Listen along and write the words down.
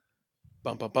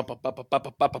Bum, bum, bum, bum, bum, bum,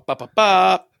 bum, bum, bum, bum,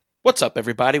 bum. What's up,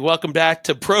 everybody? Welcome back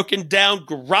to Broken Down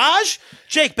Garage.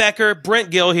 Jake Becker,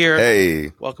 Brent Gill here.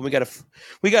 Hey, welcome. We got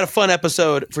a fun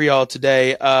episode for y'all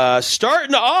today.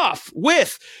 Starting off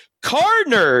with car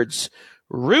nerds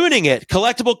ruining it.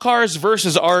 Collectible cars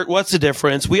versus art. What's the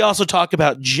difference? We also talk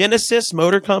about Genesis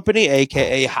Motor Company,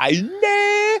 aka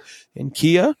Hyundai and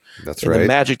Kia. that's and right. The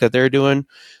magic that they're doing.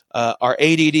 Our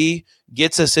ADD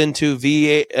gets us into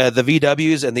the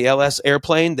VWs and the LS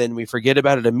airplane, then we forget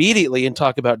about it immediately and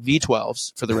talk about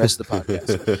V12s for the rest of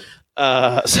the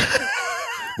podcast.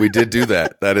 We did do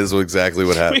that. That is exactly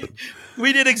what happened.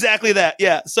 We did exactly that,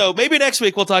 yeah. So maybe next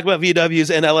week we'll talk about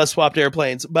VWs and LS swapped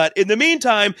airplanes. But in the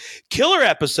meantime, killer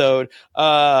episode.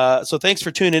 So thanks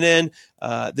for tuning in.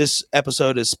 This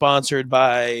episode is sponsored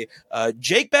by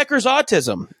Jake Becker's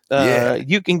Autism.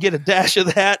 You can get a dash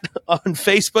of that on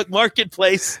Facebook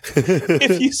Marketplace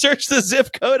if you search the zip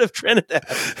code of Trinidad.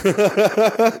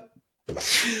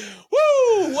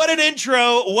 Woo! What an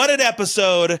intro. What an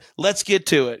episode. Let's get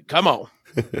to it. Come on.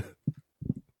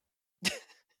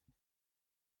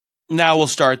 Now we'll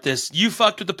start this. You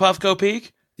fucked with the Puffco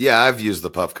Peak? Yeah, I've used the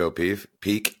Puffco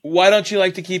Peak. Why don't you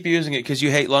like to keep using it? Because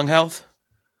you hate lung health?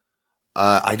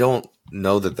 I don't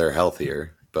know that they're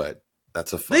healthier, but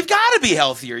that's a fun. They've got to be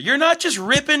healthier. You're not just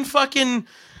ripping fucking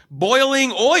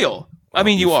boiling oil. I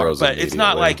mean, you are, but it's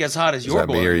not like as hot as your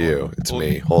boiling. Me or you? Oil. It's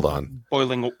me. Hold on.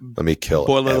 Boiling. Let me kill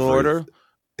boiling order.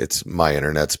 It's my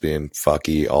internet's being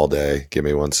fucky all day. Give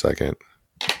me 1 second.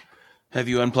 Have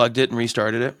you unplugged it and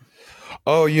restarted it?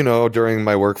 Oh, during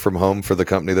my work from home for the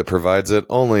company that provides it,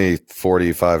 only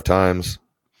 45 times.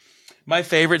 My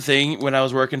favorite thing when I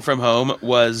was working from home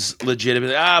was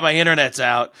legitimately, my internet's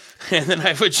out. And then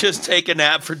I would just take a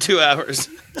nap for 2 hours.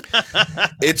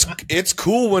 It's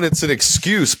cool when it's an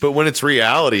excuse, but when it's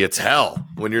reality, it's hell.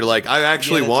 When you're like, I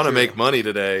actually want to make money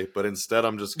today, but instead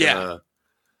I'm just going to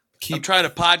keep I'm trying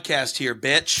to podcast here,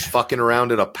 bitch. Fucking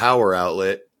around at a power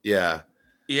outlet. Yeah.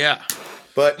 Yeah.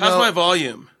 But how's my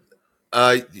volume?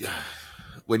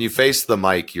 When you face the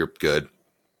mic, you're good.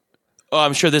 Oh,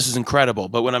 I'm sure this is incredible,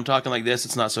 but when I'm talking like this,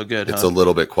 it's not so good. It's a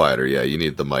little bit quieter. Yeah, you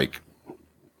need the mic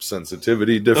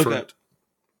sensitivity different. Okay.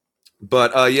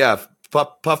 But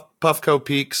Puffco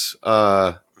Peaks.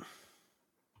 I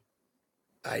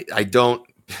don't.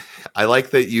 I like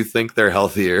that you think they're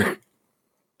healthier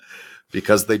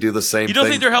because they do the same. You don't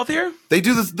thing. Think they're healthier? They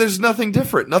do this. There's nothing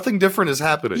different. Nothing different is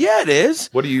happening. Yeah, it is.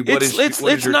 What do you? It's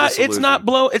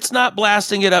not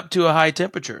blasting it up to a high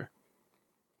temperature.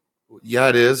 Yeah,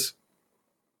 it is.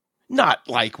 Not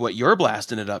like what you're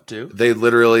blasting it up to. They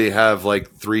literally have like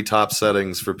 3 top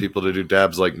settings for people to do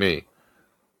dabs like me.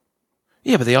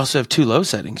 Yeah, but they also have 2 low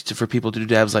settings for people to do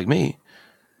dabs like me.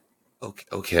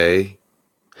 Okay.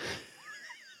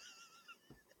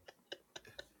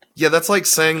 Yeah, that's like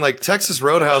saying like Texas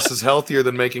Roadhouse is healthier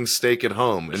than making steak at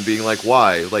home and being like,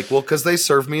 why? Like, well, because they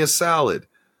serve me a salad.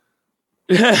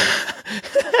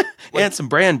 And some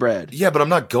bran bread. Yeah, but I'm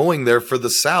not going there for the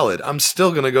salad. I'm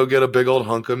still going to go get a big old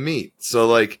hunk of meat. So,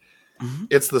 like,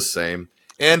 It's the same.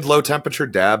 And low temperature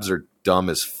dabs are dumb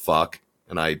as fuck.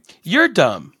 You're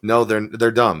dumb. No,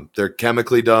 they're dumb. They're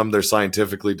chemically dumb. They're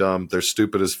scientifically dumb. They're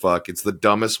stupid as fuck. It's the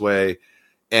dumbest way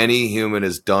any human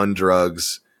has done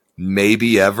drugs,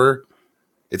 maybe ever.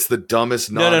 It's the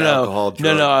dumbest non-alcohol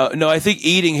drug. No. I think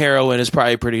eating heroin is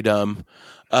probably pretty dumb.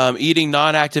 Eating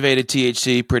non-activated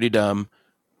THC, pretty dumb.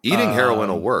 Eating heroin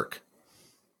will work.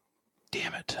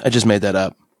 Damn it. I just made that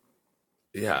up.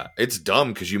 Yeah, it's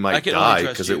dumb because you might die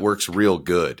because it works real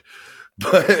good.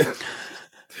 But,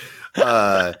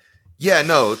 because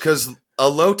a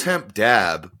low-temp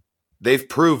dab, they've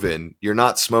proven you're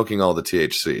not smoking all the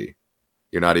THC.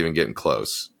 You're not even getting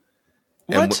close.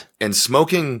 What? And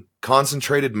smoking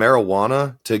concentrated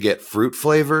marijuana to get fruit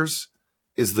flavors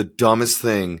is the dumbest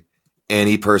thing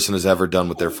any person has ever done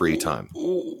with their free time.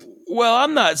 Well,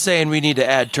 I'm not saying we need to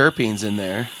add terpenes in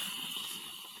there.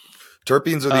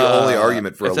 Terpenes are the only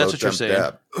argument for a low-temp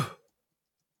dab.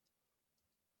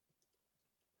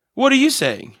 What are you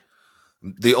saying?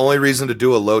 The only reason to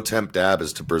do a low-temp dab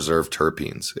is to preserve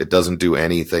terpenes. It doesn't do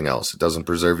anything else. It doesn't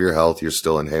preserve your health. You're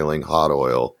still inhaling hot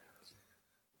oil.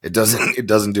 It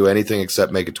doesn't do anything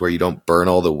except make it to where you don't burn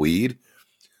all the weed.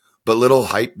 But little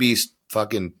hype beast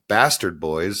fucking bastard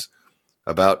boys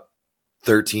about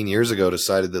 13 years ago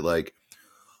decided that, like,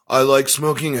 I like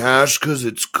smoking hash because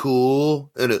it's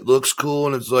cool and it looks cool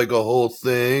and it's like a whole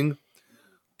thing.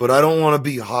 But I don't want to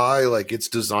be high like it's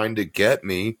designed to get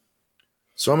me.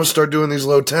 So I'm going to start doing these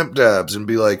low temp dabs and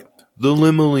be like, the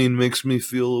limonene makes me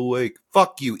feel awake.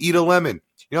 Fuck you. Eat a lemon.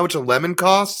 You know how much a lemon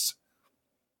costs?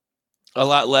 A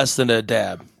lot less than a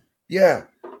dab. Yeah.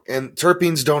 And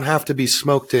terpenes don't have to be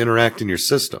smoked to interact in your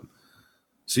system.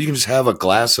 So you can just have a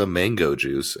glass of mango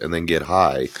juice and then get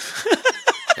high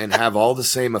and have all the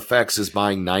same effects as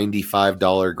buying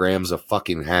 $95 grams of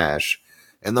fucking hash.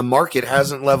 And the market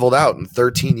hasn't leveled out in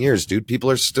 13 years, dude. People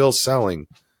are still selling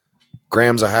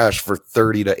grams of hash for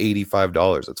 $30 to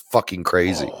 $85. It's fucking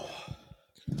crazy. Oh.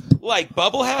 Like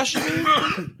bubble hash, you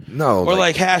mean? No. Or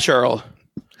like hash Earl.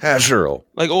 Hash Earl.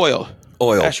 Like oil.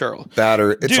 Hash Earl.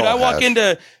 Batter. It's dude, all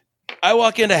I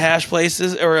walk into hash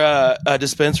places or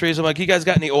dispensaries. I'm like, you guys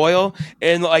got any oil?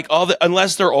 And like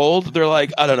unless they're old, they're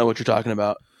like, I don't know what you're talking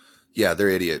about. Yeah, they're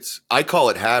idiots. I call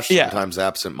it hash sometimes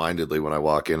absent-mindedly when I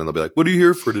walk in, and they'll be like, "What are you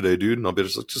here for today, dude?" And I'll be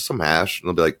just some hash, and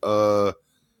they'll be like,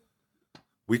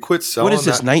 we quit selling. What is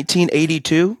this?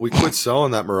 1982? We quit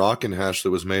selling that Moroccan hash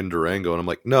that was made in Durango, and I'm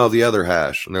like, no, the other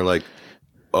hash, and they're like,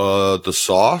 the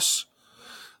sauce.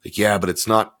 Like, yeah, but it's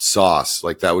not sauce.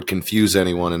 Like, that would confuse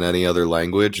anyone in any other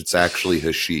language. It's actually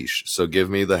hashish. So give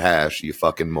me the hash, you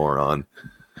fucking moron.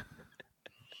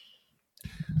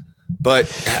 But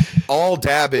all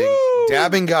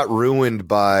dabbing got ruined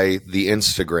by the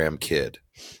Instagram kid.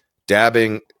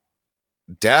 Dabbing,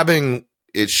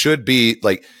 it should be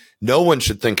like, no one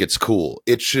should think it's cool.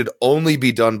 It should only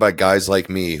be done by guys like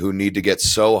me who need to get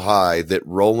so high that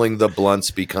rolling the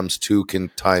blunts becomes too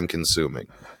time consuming.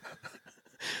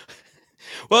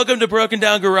 Welcome to Broken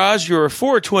Down Garage, your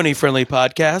 420 friendly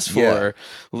podcast for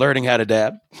learning how to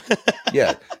dab.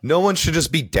 Yeah. No one should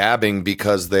just be dabbing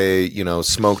because they,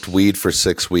 smoked weed for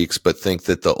 6 weeks, but think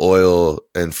that the oil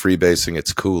and freebasing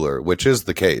it's cooler, which is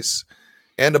the case.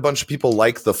 And a bunch of people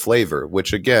like the flavor,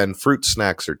 which again, fruit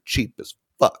snacks are cheap as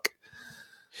fuck.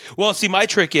 Well, see, my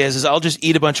trick is I'll just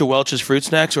eat a bunch of Welch's fruit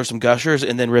snacks or some Gushers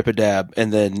and then rip a dab,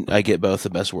 and then I get both the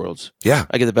best worlds. Yeah.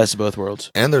 I get the best of both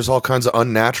worlds. And there's all kinds of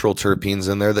unnatural terpenes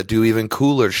in there that do even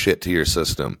cooler shit to your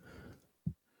system.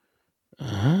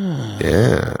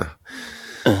 Yeah.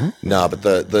 No, but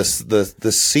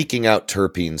the seeking out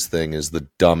terpenes thing is the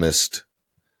dumbest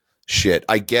shit.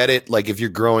 I get it. Like, if you're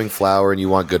growing flower and you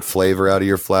want good flavor out of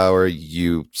your flower,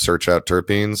 you search out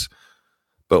terpenes.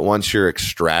 But once you're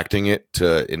extracting it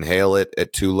to inhale it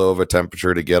at too low of a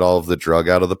temperature to get all of the drug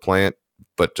out of the plant,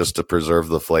 but just to preserve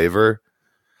the flavor,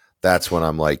 that's when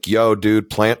I'm like, yo, dude,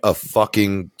 plant a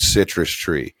fucking citrus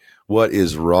tree. What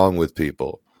is wrong with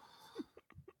people?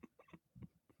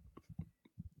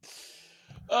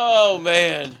 Oh,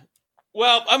 man.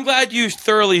 Well, I'm glad you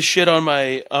thoroughly shit on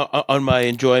my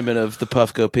enjoyment of the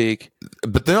Puffco Peak.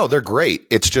 But no, they're great.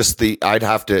 It's just I'd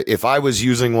have to, if I was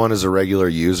using one as a regular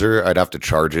user, I'd have to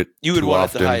charge it. You would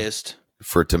want it the highest.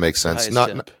 For it to make sense.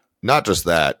 Not just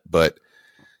that, but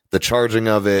the charging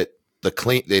of it,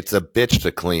 it's a bitch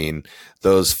to clean.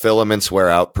 Those filaments wear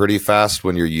out pretty fast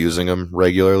when you're using them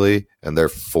regularly, and they're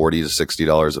 $40 to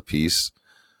 $60 a piece.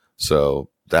 So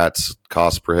that's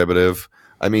cost prohibitive.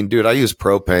 I mean, dude, I use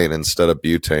propane instead of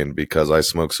butane because I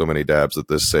smoke so many dabs that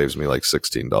this saves me like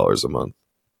 $16 a month.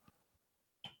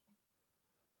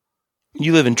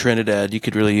 You live in Trinidad. You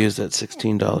could really use that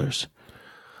 $16.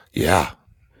 Yeah.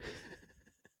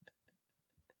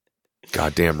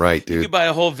 Goddamn right, dude. You could buy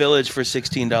a whole village for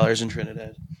 $16 in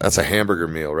Trinidad. That's a hamburger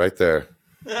meal right there.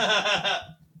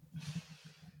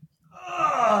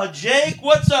 Oh, Jake,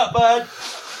 what's up, bud?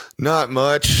 Not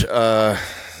much.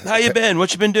 How you been?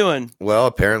 What you been doing? Well,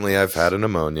 apparently I've had a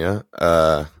pneumonia.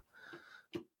 And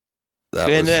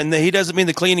he doesn't mean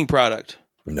the cleaning product.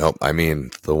 Nope. I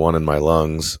mean the one in my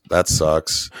lungs. That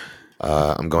sucks.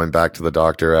 I'm going back to the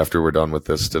doctor after we're done with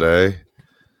this today.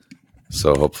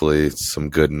 So hopefully some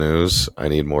good news. I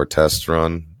need more tests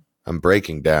run. I'm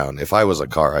breaking down. If I was a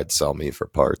car, I'd sell me for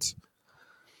parts.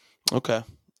 Okay.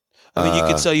 I mean, you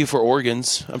could sell you for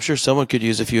organs. I'm sure someone could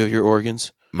use a few of your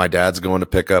organs. My dad's going to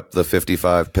pick up the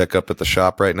 55 pickup at the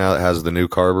shop right now that has the new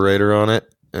carburetor on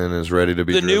it and is ready to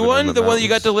be the new one? The one that you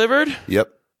got delivered? Yep.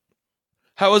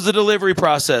 How was the delivery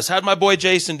process? How'd my boy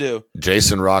Jason do?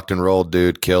 Jason rocked and rolled,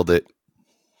 dude. Killed it.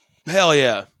 Hell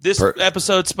yeah. This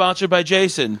episode's sponsored by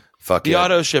Jason. Fuck the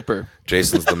auto shipper.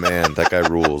 Jason's the man. That guy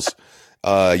rules.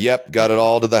 Yep, got it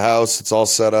all to the house. It's all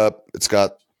set up. It's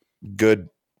got good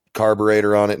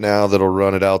carburetor on it now that'll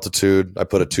run at altitude. I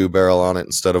put a 2-barrel on it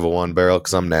instead of a 1-barrel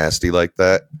because I'm nasty like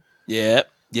that. Yep.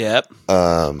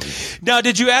 Now,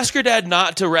 did you ask your dad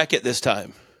not to wreck it this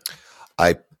time?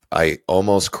 I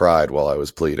almost cried while I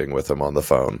was pleading with him on the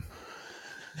phone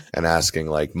and asking,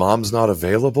 like, Mom's not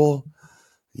available?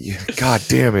 Yeah, God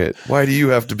damn it. Why do you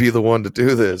have to be the one to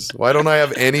do this? Why don't I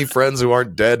have any friends who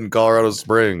aren't dead in Colorado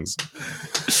Springs?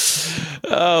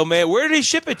 Oh, man. Where did he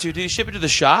ship it to? Did he ship it to the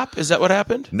shop? Is that what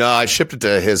happened? No, I shipped it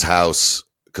to his house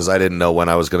because I didn't know when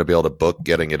I was going to be able to book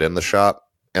getting it in the shop.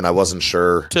 and I wasn't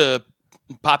sure. To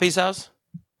Poppy's house?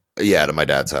 Yeah, to my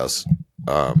dad's house.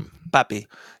 Poppy.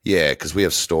 Yeah, because we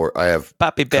have I have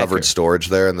Poppy Becker. covered storage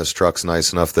there, and this truck's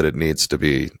nice enough that it needs to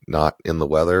be not in the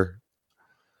weather.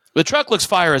 The truck looks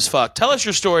fire as fuck. Tell us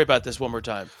your story about this one more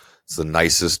time. It's the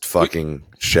nicest fucking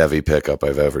Chevy pickup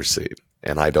I've ever seen,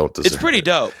 and I don't deserve it. It's pretty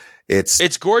dope.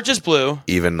 It's gorgeous blue.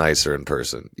 Even nicer in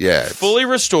person. Yeah. Fully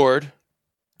restored.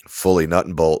 Fully nut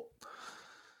and bolt.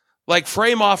 Like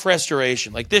frame off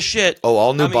restoration. Like this shit. Oh,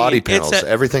 all new body panels.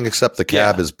 Everything except the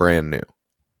cab is brand new.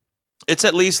 It's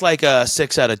at least like a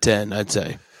 6 out of 10, I'd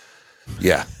say.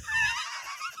 Yeah.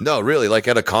 No, really. Like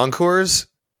at a Concours,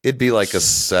 it'd be like a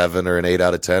 7 or an 8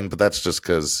 out of 10, but that's just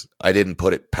because I didn't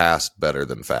put it past better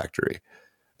than factory.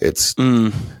 It's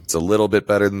a little bit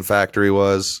better than factory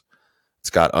was. It's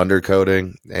got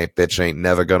undercoating. Bitch ain't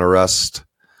never gonna rust.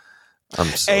 I'm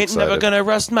so ain't excited. never gonna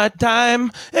rust my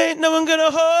time. Ain't no one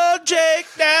gonna hold Jake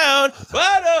down.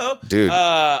 Dude,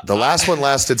 the last one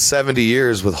lasted 70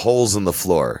 years with holes in the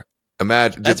floor.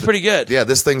 Imagine that's pretty good. Yeah,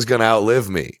 this thing's gonna outlive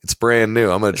me. It's brand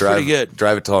new. I'm gonna drive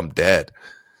it till I'm dead.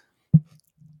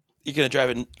 You're gonna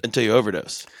drive it until you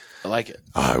overdose. I like it.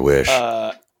 Oh, I wish.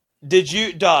 Did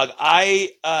you, dog?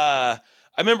 I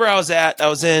remember I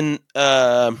was in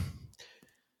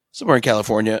somewhere in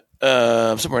California,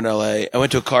 somewhere in LA. I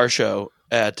went to a car show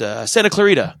at Santa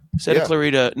Clara.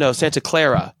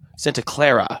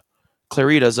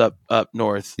 Clarita's up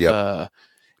north. Yep.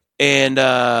 And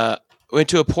went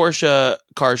to a Porsche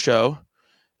car show.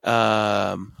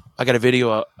 I got a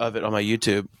video of it on my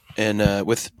YouTube, and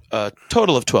with a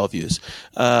total of 12 views.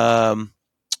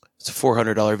 It's a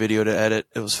 $400 video to edit.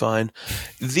 It was fine.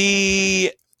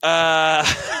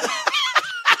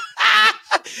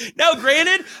 Now,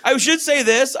 granted, I should say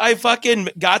this. I fucking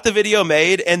got the video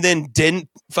made and then didn't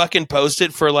fucking post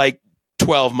it for like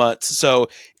 12 months. So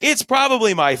it's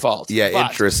probably my fault. Yeah,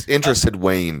 interest had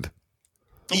waned.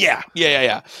 Yeah.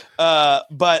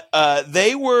 But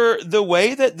they were, the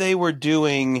way that they were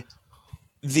doing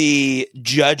the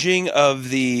judging of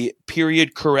the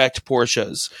period correct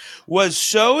Porsches was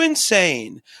so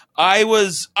insane. I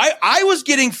was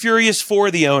getting furious for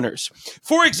the owners.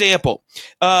 For example,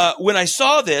 when I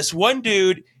saw this, one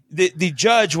dude, the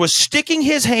judge was sticking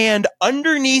his hand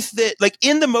underneath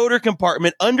in the motor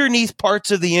compartment, underneath parts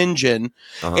of the engine,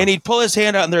 and he'd pull his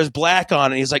hand out and there's black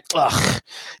on it. And he's like, ugh,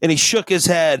 and he shook his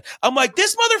head. I'm like,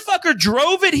 this motherfucker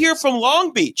drove it here from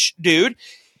Long Beach, dude.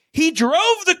 He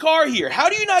drove the car here. How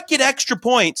do you not get extra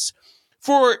points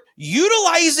for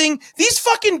utilizing these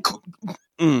fucking...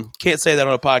 can't say that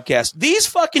on a podcast. These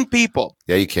fucking people.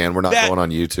 Yeah, you can. We're not going on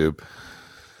YouTube.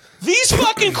 These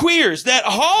fucking queers that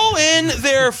haul in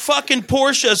their fucking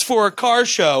Porsches for a car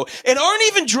show and aren't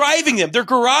even driving them. They're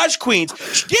garage queens.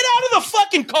 Get out of the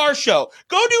fucking car show.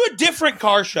 Go do a different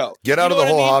car show. Get out of the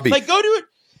whole hobby. Like, go do it.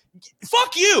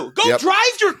 Fuck you. Go drive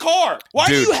your car. Why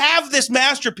do you have this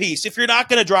masterpiece if you're not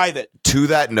going to drive it? To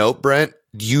that note, Brent,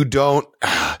 you don't...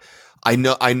 I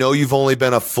know you've only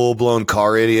been a full-blown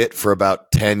car idiot for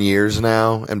about 10 years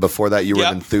now, and before that you were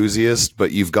an enthusiast,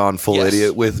 but you've gone full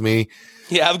idiot with me.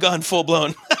 Yeah, I've gone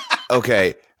full-blown.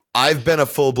 Okay, I've been a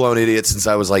full-blown idiot since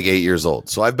I was like 8 years old,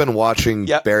 so I've been watching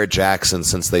Barrett Jackson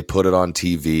since they put it on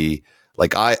TV.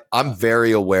 Like, I'm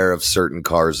very aware of certain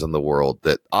cars in the world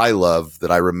that I love, that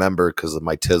I remember because of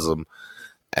my tism,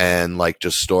 and like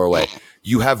just store away.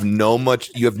 You have no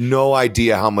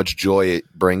idea how much joy it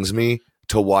brings me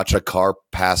to watch a car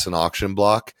pass an auction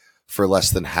block for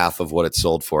less than half of what it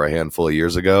sold for a handful of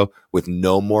years ago with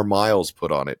no more miles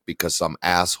put on it because some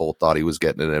asshole thought he was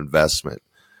getting an investment.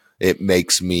 It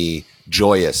makes me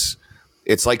joyous.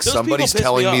 It's like somebody's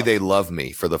telling me they love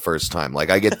me for the first time. Like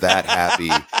I get that happy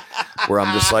where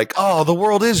I'm just like, oh, the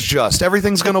world is just.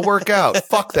 Everything's going to work out.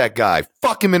 Fuck that guy.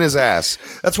 Fuck him in his ass.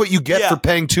 That's what you get for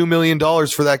paying $2 million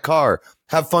for that car.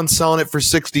 Have fun selling it for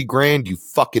 $60,000, you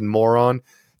fucking moron.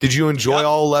 Did you enjoy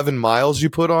all 11 miles you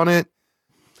put on it?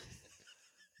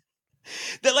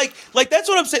 That like that's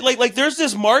what I'm saying. Like there's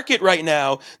this market right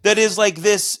now that is like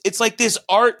this. It's like this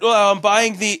art.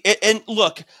 Buying and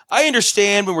look, I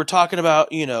understand when we're talking about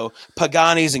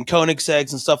Paganis and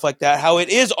Koenigsegg's and stuff like that, how it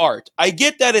is art. I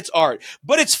get that it's art,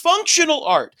 but it's functional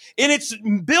art and it's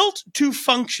built to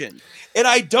function. And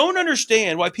I don't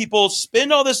understand why people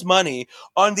spend all this money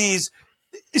on these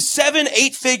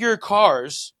 7-8 figure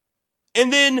cars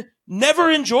and then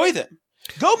never enjoy them.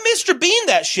 Go Mr. Bean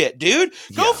that shit, dude.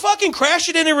 Go fucking crash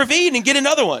it in a ravine and get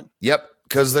another one. Yep,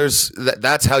 because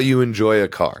that's how you enjoy a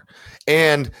car.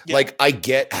 And like I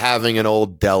get having an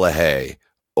old Delahaye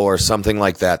or something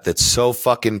like that that's so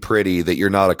fucking pretty that you're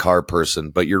not a car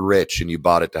person, but you're rich and you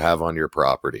bought it to have on your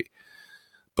property.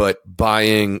 But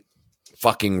buying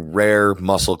fucking rare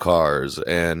muscle cars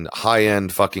and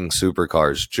high-end fucking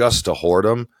supercars just to hoard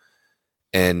them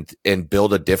and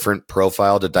build a different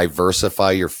profile to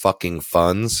diversify your fucking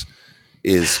funds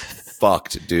is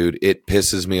fucked, dude. It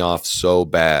pisses me off so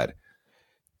bad.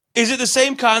 Is it the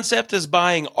same concept as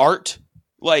buying art,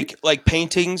 like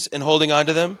paintings and holding on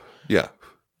to them? Yeah.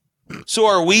 So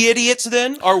are we idiots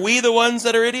then? Are we the ones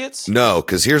that are idiots? No,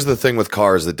 because here's the thing with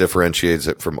cars that differentiates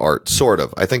it from art. Sort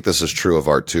of. I think this is true of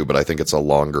art too, but I think it's a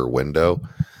longer window.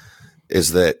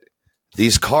 Is that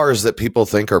these cars that people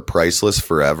think are priceless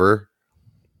forever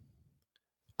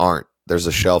aren't. There's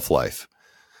a shelf life.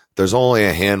 There's only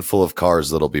a handful of cars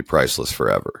that'll be priceless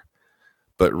forever.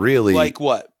 But really, like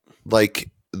what? Like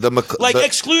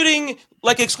excluding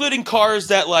cars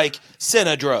that like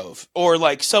Senna drove or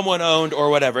like someone owned or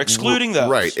whatever. Excluding those,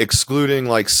 right? Excluding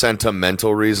like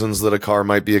sentimental reasons that a car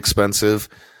might be expensive.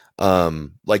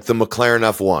 Like the McLaren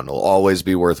F1 will always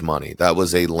be worth money. That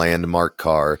was a landmark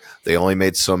car. They only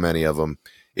made so many of them.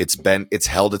 It's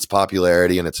held its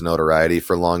popularity and its notoriety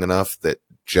for long enough that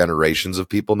generations of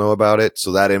people know about it.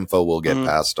 So that info will get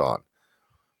passed on.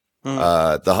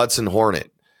 The Hudson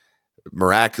Hornet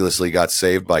miraculously got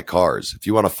saved by cars. If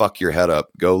you want to fuck your head up,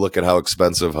 go look at how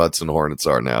expensive Hudson Hornets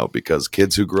are now, because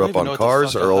kids who grew up on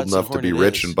cars are old enough to be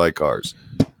rich and buy cars.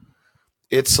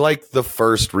 It's like the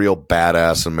first real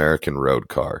badass American road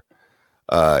car.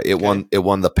 It won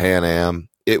the Pan Am.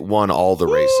 It won all the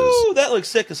races. That looks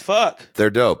sick as fuck. They're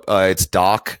dope. It's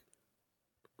Doc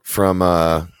from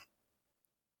Back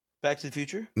to the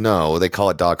Future? No, they call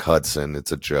it Doc Hudson.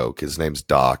 It's a joke. His name's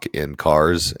Doc in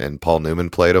Cars, and Paul Newman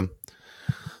played him.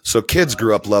 So kids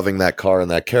grew up loving that car and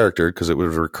that character because it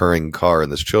was a recurring car in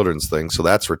this children's thing. So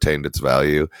that's retained its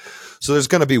value. So there's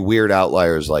going to be weird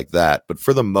outliers like that. But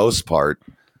for the most part,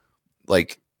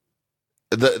 like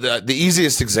the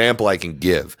easiest example I can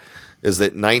give is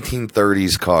that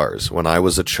 1930s cars, when I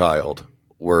was a child,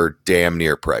 were damn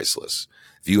near priceless.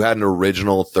 If you had an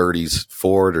original 30s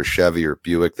Ford or Chevy or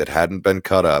Buick that hadn't been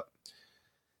cut up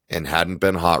and hadn't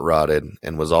been hot rodded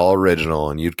and was all original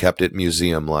and you'd kept it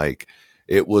museum-like,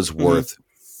 it was worth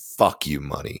fuck you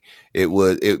money. It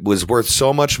was worth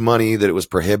so much money that it was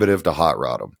prohibitive to hot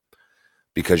rod them,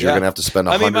 because you're going to have to spend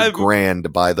 $100,000 to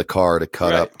buy the car to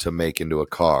cut up to make into a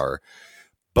car.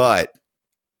 But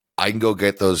I can go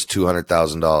get those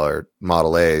 $200,000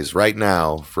 Model A's right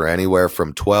now for anywhere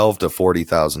from $12,000 to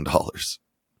 $40,000.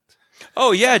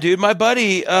 Oh yeah, dude. My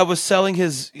buddy was selling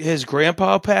his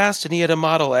grandpa passed, and he had a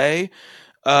Model A.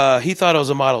 He thought it was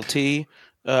a Model T.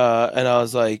 And I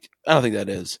was like, I don't think that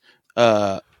is.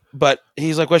 But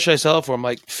he's like, what should I sell it for? I'm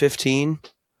like, 15,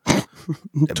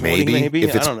 20 maybe.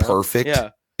 If it's perfect.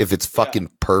 Yeah. If it's fucking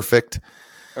perfect.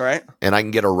 All right. And I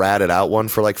can get a ratted out one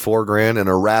for like $4,000, and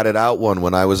a ratted out one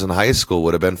when I was in high school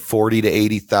would have been $40,000 to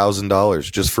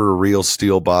 $80,000 just for a real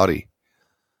steel body.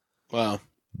 Wow.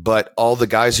 But all the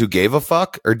guys who gave a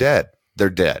fuck are dead.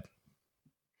 They're dead.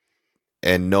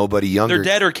 And nobody younger. They're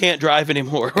dead or can't drive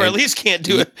anymore, or at least can't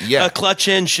do a clutch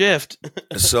in shift.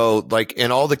 So, like,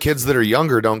 and all the kids that are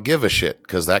younger don't give a shit,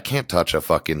 because that can't touch a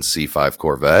fucking C5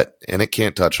 Corvette, and it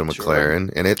can't touch a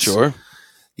McLaren, and it's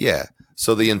yeah.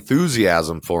 So the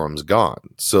enthusiasm for them's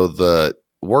gone. So the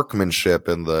workmanship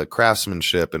and the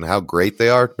craftsmanship and how great they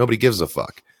are, nobody gives a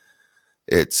fuck.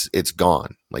 It's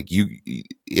gone. Like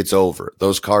it's over.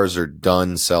 Those cars are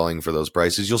done selling for those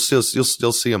prices. You'll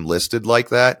still see them listed like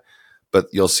that. But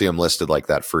you'll see them listed like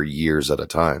that for years at a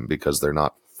time, because they're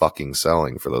not fucking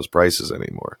selling for those prices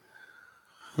anymore.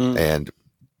 And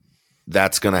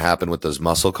that's going to happen with those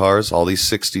muscle cars. All these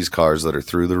 60s cars that are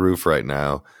through the roof right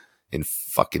now, in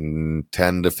fucking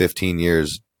 10 to 15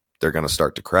 years, they're going to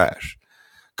start to crash.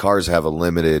 Cars have a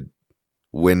limited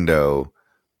window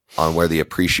on where the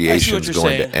appreciation is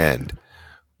going to end.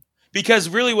 Because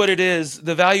really what it is,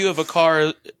 the value of a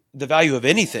car, the value of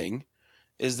anything,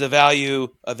 is the value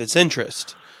of its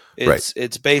interest.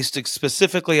 It's based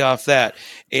specifically off that.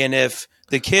 And if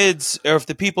the kids, or if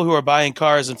the people who are buying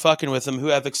cars and fucking with them, who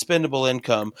have expendable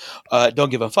income, don't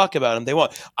give a fuck about them, they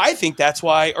won't. I think that's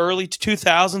why early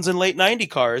 2000s and late 90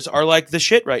 cars are like the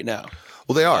shit right now.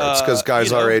 Well, they are. It's because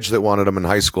guys our age that wanted them in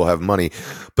high school have money.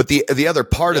 But the other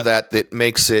part of that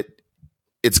makes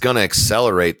it's going to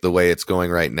accelerate the way it's going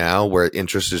right now, where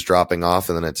interest is dropping off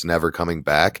and then it's never coming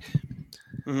back.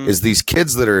 Is these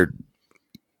kids that are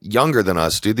younger than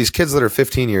us, dude, these kids that are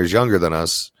 15 years younger than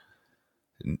us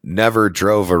never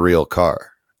drove a real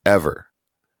car, ever.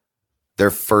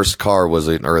 Their first car was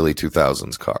an early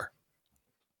 2000s car.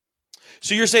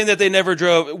 So you're saying that they never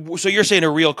drove. So you're saying a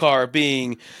real car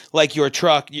being like your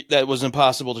truck that was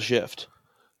impossible to shift.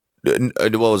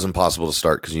 It was impossible to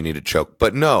start because you needed choke.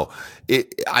 But no,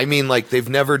 I mean, like, they've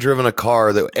never driven a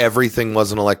car that everything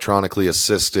wasn't electronically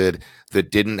assisted, that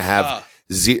didn't have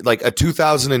like a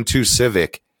 2002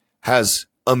 Civic has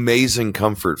amazing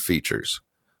comfort features.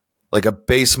 Like a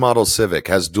base model Civic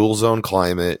has dual zone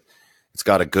climate. It's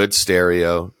got a good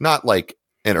stereo, not like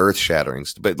an earth shattering,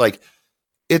 but like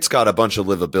it's got a bunch of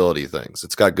livability things.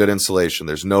 It's got good insulation.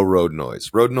 There's no road noise.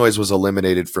 Road noise was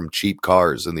eliminated from cheap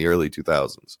cars in the early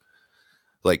 2000s.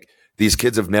 Like, these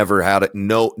kids have never had it.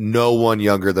 No one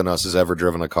younger than us has ever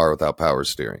driven a car without power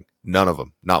steering. None of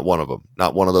them. Not one of them.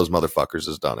 Not one of those motherfuckers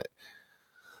has done it.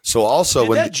 So also,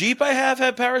 Did that Jeep I have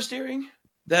had power steering?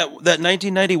 That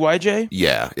 1990 YJ?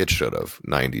 Yeah, it should have.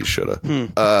 90s should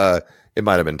have. It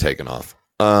might have been taken off.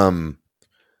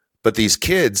 But these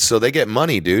kids, so they get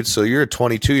money, dude. So you're a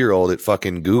 22-year-old at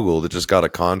fucking Google that just got a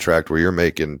contract where you're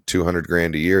making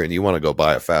 $200,000 a year and you want to go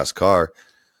buy a fast car.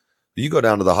 You go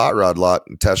down to the hot rod lot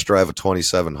and test drive a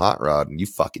 27 hot rod and you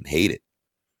fucking hate it.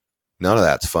 None of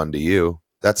that's fun to you.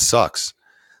 That sucks.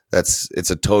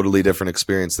 It's a totally different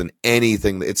experience than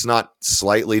anything. It's not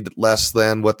slightly less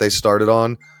than what they started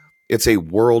on. It's a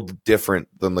world different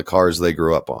than the cars they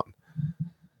grew up on.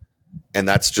 And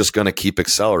that's just going to keep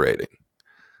accelerating.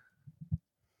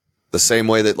 The same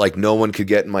way that, like, no one could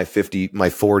get in my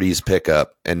 40s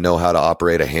pickup and know how to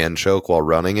operate a hand choke while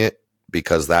running it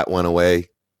because that went away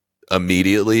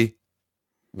immediately.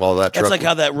 Well, that's like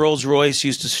how that Rolls Royce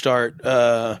used to start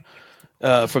from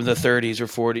the 30s or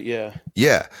 40s. Yeah.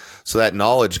 Yeah. So that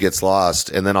knowledge gets lost.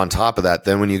 And then on top of that,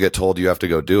 then when you get told you have to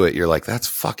go do it, you're like, that's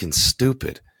fucking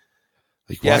stupid.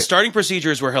 Like, yeah, why? starting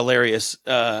procedures were hilarious.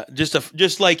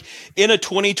 Just like in a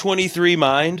 2023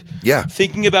 mind,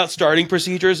 thinking about starting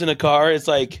procedures in a car, it's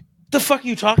like, the fuck are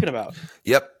you talking about?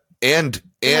 Yep. And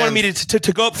you wanted me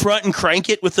to go up front and crank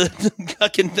it with the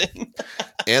fucking thing.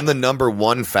 And the number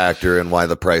one factor in why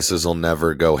the prices will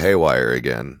never go haywire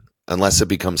again, unless it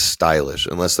becomes stylish,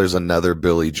 unless there's another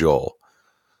Billy Joel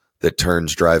that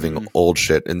turns driving old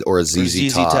shit or a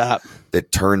ZZ Top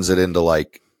that turns it into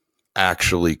like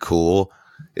actually cool,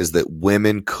 is that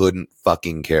women couldn't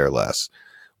fucking care less.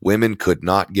 Women could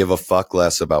not give a fuck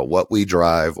less about what we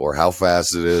drive or how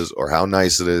fast it is or how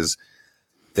nice it is.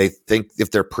 They think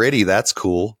if they're pretty, that's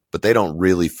cool, but they don't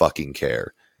really fucking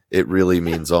care. It really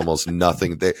means almost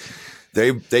nothing.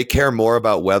 They care more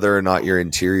about whether or not your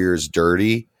interior is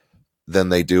dirty than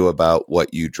they do about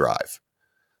what you drive.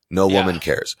 No woman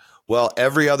cares. Well,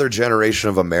 every other generation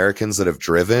of Americans that have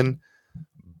driven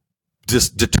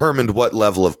just determined what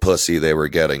level of pussy they were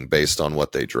getting based on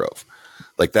what they drove.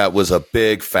 Like, that was a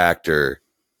big factor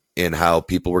in how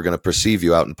people were going to perceive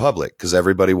you out in public, because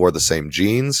everybody wore the same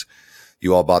jeans.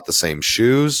 You all bought the same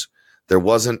shoes. There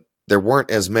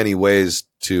weren't as many ways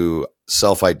to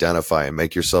self-identify and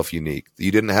make yourself unique.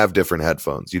 You didn't have different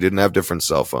headphones. You didn't have different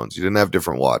cell phones. You didn't have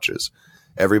different watches.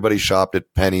 Everybody shopped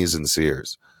at Penny's and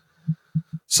Sears.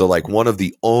 So, like, one of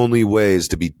the only ways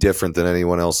to be different than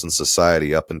anyone else in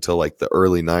society up until like the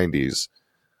early 90s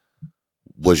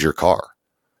was your car.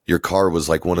 Your car was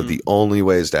like one of the only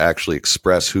ways to actually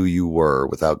express who you were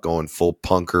without going full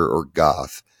punker or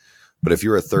goth. But if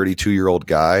you're a 32-year-old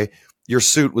guy, your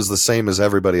suit was the same as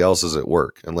everybody else's at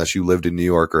work, unless you lived in New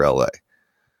York or LA.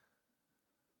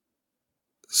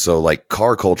 So, like,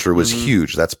 car culture was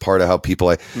huge. That's part of how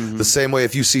people the same way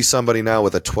if you see somebody now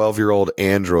with a 12-year-old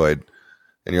Android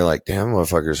and you're like, damn,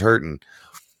 motherfucker's hurting.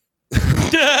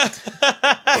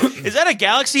 Is that a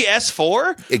Galaxy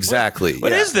S4? Exactly.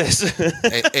 What is this?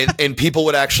 and people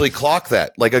would actually clock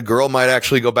that. Like, a girl might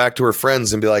actually go back to her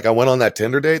friends and be like, I went on that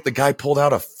Tinder date. The guy pulled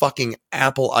out a fucking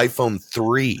Apple iPhone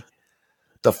 3.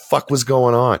 The fuck was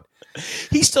going on?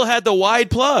 He still had the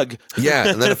wide plug. Yeah.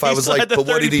 And then if I was like, but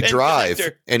what did he drive?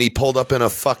 Connector. And he pulled up in a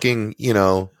fucking,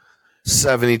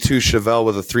 72 Chevelle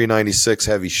with a 396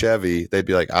 heavy Chevy, they'd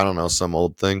be like, I don't know, some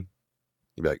old thing.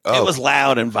 You'd be like, oh. It was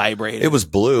loud and vibrating. It was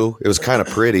blue. It was kind of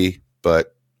pretty,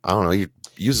 but I don't know. You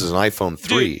uses an iPhone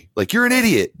 3. Dude, like, you're an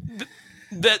idiot.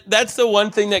 That's the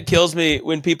one thing that kills me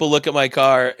when people look at my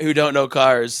car who don't know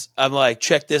cars. I'm like,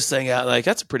 check this thing out. I'm like,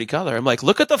 that's a pretty color. I'm like,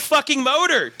 look at the fucking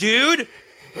motor, dude.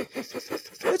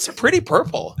 It's pretty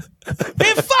purple.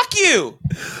 Man, fuck you.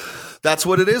 That's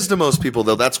what it is to most people,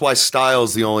 though. That's why style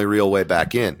is the only real way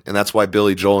back in. And that's why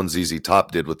Billy Joel and ZZ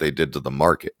Top did what they did to the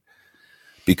market.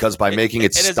 Because by making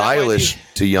it stylish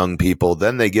to young people,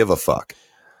 then they give a fuck.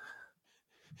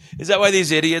 Is that why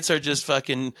these idiots are just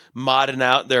fucking modding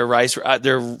out their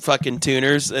fucking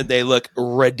tuners and they look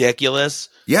ridiculous?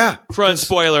 Yeah. Front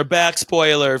spoiler, back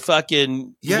spoiler,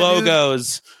 fucking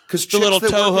logos. Because the little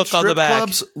tow hook on the back.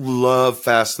 Clubs love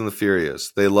Fast and the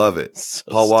Furious. They love it. So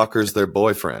Paul Walker's their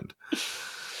boyfriend.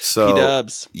 So,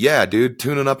 P-dubs. yeah, dude,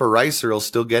 tuning up a Ricer will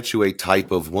still get you a type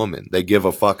of woman. They give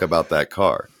a fuck about that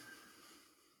car.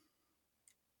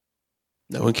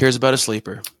 No one cares about a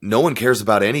sleeper. No one cares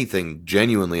about anything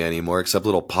genuinely anymore except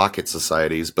little pocket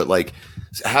societies. But like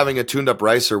having a tuned up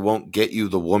Ricer won't get you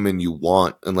the woman you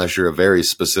want unless you're a very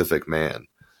specific man.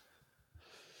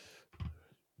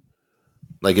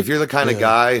 Like if you're the kind of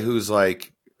guy who's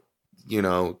like, you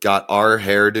know, got our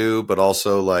hairdo, but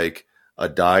also like a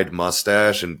dyed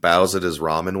mustache and bows at his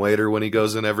ramen waiter when he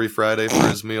goes in every Friday for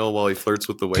his meal while he flirts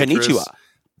with the waitress. Konnichiwa.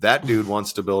 That dude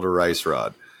wants to build a rice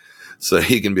rod. So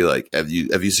he can be like, have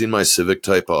you seen my Civic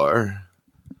Type R?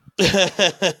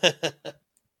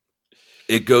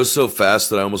 It goes so fast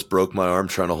that I almost broke my arm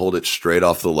trying to hold it straight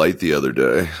off the light the other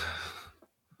day.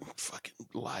 Fucking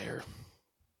liar.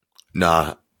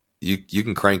 Nah, you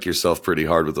can crank yourself pretty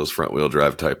hard with those front wheel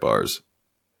drive Type Rs.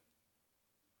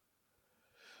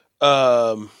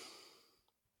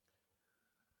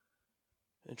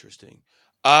 Interesting.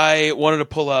 I wanted to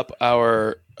pull up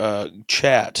our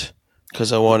chat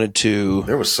because I wanted to.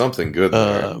 There was something good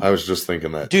there. I was just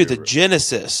thinking that. Dude, too, the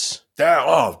Genesis.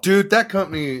 Dude, that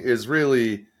company is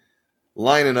really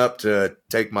lining up to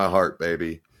take my heart,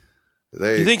 baby.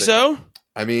 You think so?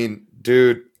 I mean,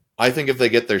 dude, I think if they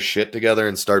get their shit together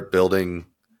and start building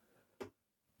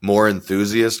more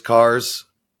enthusiast cars,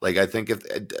 like I think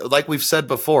like we've said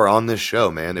before on this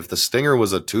show, man, if the Stinger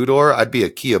was a two-door, I'd be a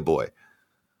Kia boy.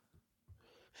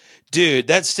 Dude,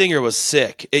 that Stinger was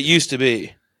sick. It used to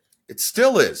be. It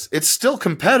still is. It's still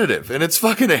competitive, and it's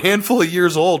fucking a handful of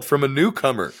years old from a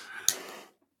newcomer.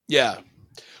 Yeah.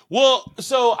 Well,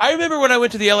 so I remember when I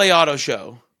went to the LA Auto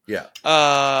Show. Yeah.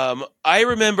 I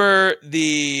remember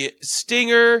the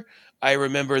Stinger. I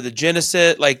remember the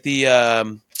Genesis, like the I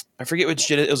forget which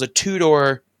Genesis. It was a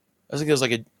two-door. I think it was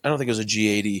like I don't think it was a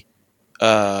G80.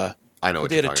 I know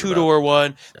what they you're had a talking two-door about.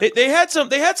 one. Yeah. They had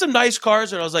some nice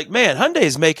cars, and I was like, man,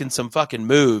 Hyundai's making some fucking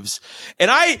moves.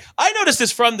 And I noticed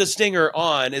this from the Stinger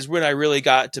on is when I really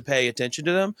got to pay attention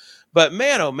to them. But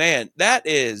man, oh man, that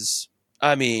is,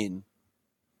 I mean,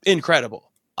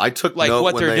 incredible. I took like note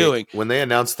what they're doing when they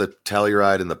announced the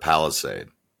Telluride and the Palisade.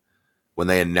 When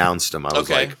they announced them, I was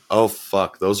like, "Oh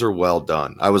fuck, those are well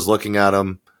done." I was looking at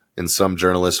them in some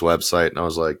journalist website, and I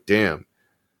was like, "Damn,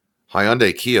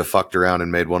 Hyundai Kia fucked around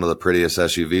and made one of the prettiest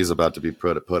SUVs about to be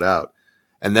put out."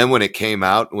 And then when it came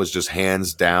out, it was just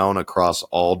hands down across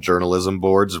all journalism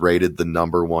boards rated the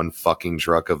number one fucking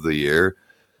truck of the year.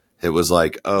 It was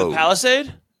like, oh, the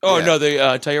Palisade. Oh yeah. No, the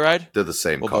Telluride. They're the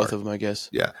same car. Both of them, I guess.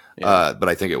 Yeah. But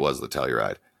I think it was the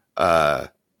Telluride.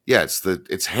 Yeah,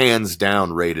 it's hands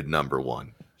down rated number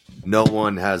one. No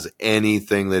one has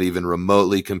anything that even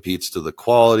remotely competes to the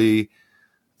quality,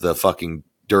 the fucking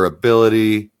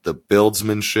durability, the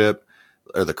buildsmanship,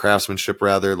 or the craftsmanship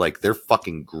rather. Like they're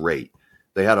fucking great.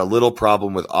 They had a little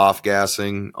problem with off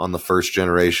gassing on the first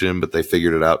generation, but they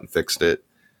figured it out and fixed it.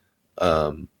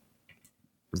 So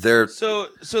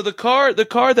the car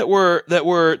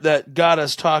that got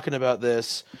us talking about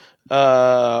this,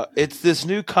 it's this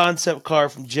new concept car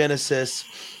from Genesis.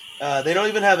 They don't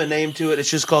even have a name to it. It's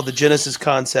just called the Genesis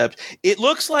Concept. It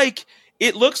looks like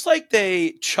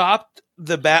they chopped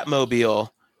the Batmobile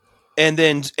and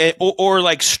then or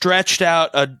like stretched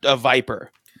out a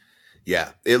Viper.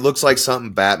 Yeah, it looks like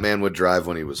something Batman would drive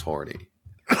when he was horny.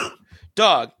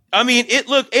 Dog. I mean,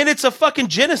 and it's a fucking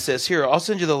Genesis. Here, I'll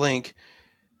send you the link.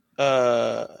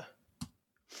 I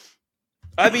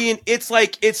mean, it's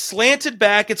slanted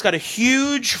back. It's got a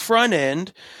huge front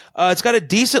end. It's got a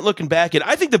decent looking back end.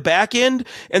 I think the back end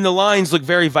and the lines look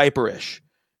very Viperish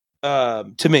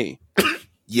to me.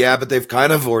 Yeah, but they've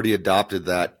kind of already adopted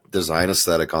that design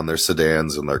aesthetic on their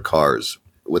sedans and their cars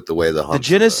with the way the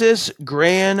Genesis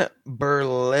Gran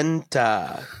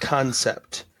Berlinetta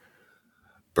concept.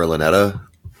 Berlinetta.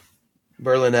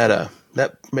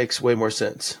 That makes way more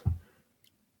sense.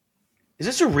 Is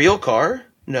this a real car?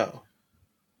 No.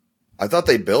 I thought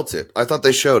they built it. I thought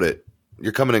they showed it.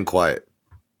 You're coming in quiet.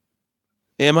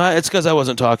 Am I? It's because I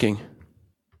wasn't talking.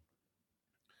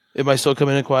 Am I still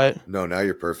coming in quiet? No, now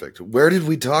you're perfect. Where did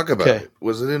we talk about it?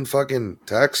 Was it in fucking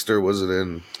text or was it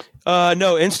in...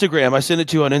 No, Instagram. I sent it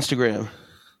to you on Instagram.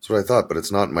 That's what I thought, but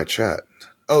it's not in my chat.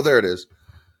 Oh, there it is.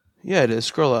 Yeah, it is.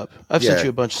 Scroll up. I've sent you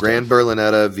a bunch of Grand stuff.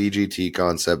 Berlinetta VGT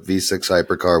concept V6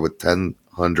 hypercar with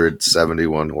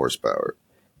 1,071 horsepower.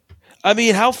 I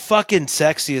mean, how fucking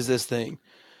sexy is this thing?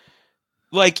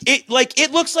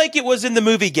 It looks like it was in the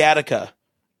movie Gattaca.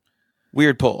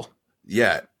 Weird pull.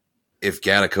 Yeah. If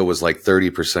Gattaca was like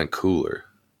 30% cooler.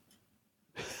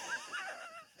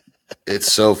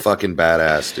 It's so fucking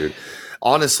badass, dude.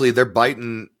 Honestly, they're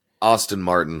biting Austin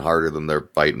Martin harder than their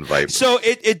biting Viper. So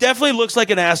it definitely looks like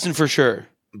an Aston for sure.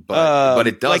 But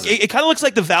it doesn't. Like it kind of looks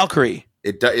like the Valkyrie.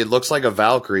 It looks like a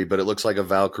Valkyrie, but it looks like a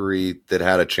Valkyrie that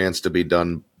had a chance to be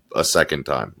done a second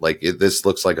time. Like this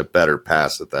looks like a better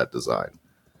pass at that design.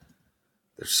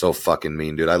 They're so fucking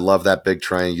mean, dude. I love that big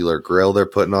triangular grill they're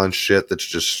putting on shit that's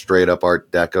just straight up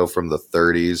Art Deco from the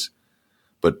 30s,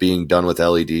 but being done with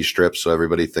LED strips so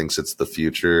everybody thinks it's the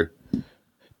future.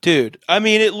 Dude, I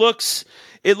mean, it looks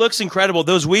incredible.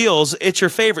 Those wheels, it's your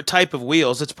favorite type of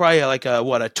wheels. It's probably like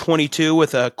a 22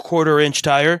 with a 1/4-inch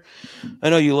tire.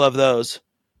 I know you love those.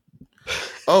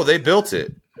 Oh, they built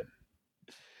it.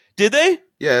 Did they?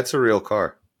 Yeah, it's a real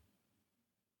car.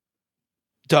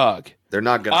 Dog. They're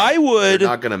not gonna. They're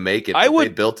not gonna make it. They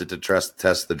built it to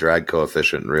test the drag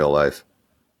coefficient in real life.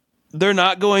 They're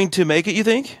not going to make it. You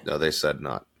think? No, they said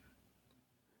not.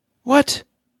 What?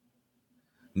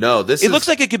 No, it looks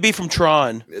like it could be from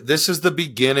Tron. This is the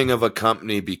beginning of a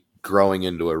company growing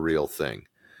into a real thing.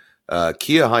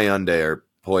 Kia Hyundai are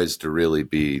poised to really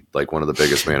be like one of the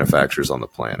biggest manufacturers on the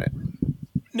planet.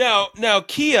 Now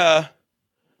Kia.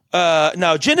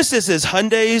 Now Genesis is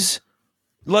Hyundai's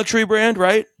luxury brand,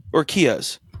 right? Or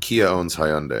Kia's? Kia owns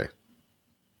Hyundai.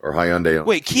 Or Hyundai owns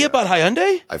Wait, Kia bought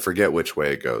Hyundai? I forget which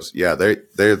way it goes. Yeah,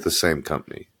 they're the same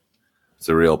company. It's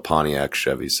a real Pontiac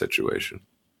Chevy situation.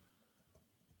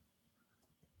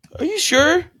 Are you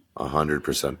sure?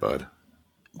 100%, bud.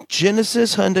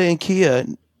 Genesis, Hyundai, and Kia.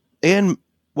 And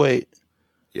wait.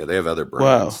 Yeah, they have other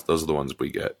brands. Wow. Those are the ones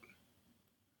we get.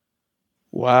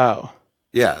 Wow.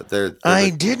 Yeah, I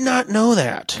did not know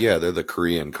that. Yeah, they're the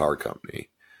Korean car company.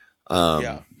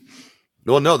 Yeah.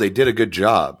 Well, no, they did a good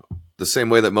job. The same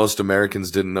way that most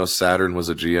Americans didn't know Saturn was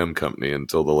a GM company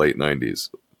until the late 90s.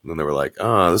 And then they were like,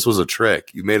 oh, this was a trick.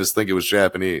 You made us think it was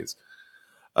Japanese.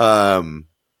 Hyundai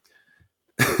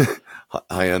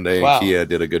and Kia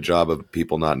did a good job of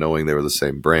people not knowing they were the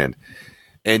same brand.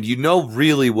 And you know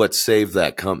really what saved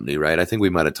that company, right? I think we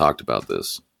might have talked about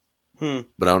this. But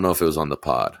I don't know if it was on the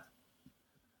pod.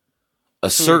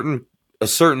 A certain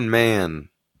man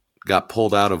got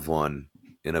pulled out of one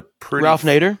in a pretty Ralph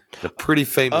Nader? A pretty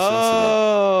famous incident.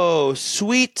 Oh,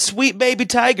 sweet baby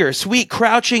tiger, sweet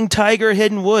crouching tiger,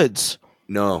 hidden woods.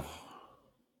 No.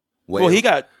 He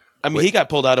got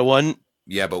pulled out of one.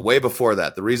 Yeah, but way before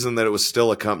that. The reason that it was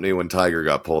still a company when Tiger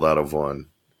got pulled out of one.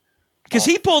 Because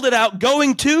he pulled it out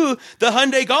going to the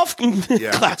Hyundai Golf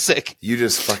Classic. You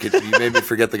made me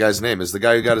forget the guy's name. Is the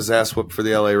guy who got his ass whooped for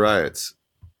the LA riots.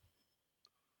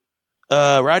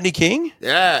 Rodney King?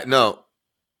 Yeah, no.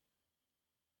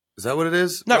 Is that what it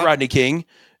is? Not Rodney King.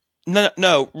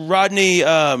 No, Rodney.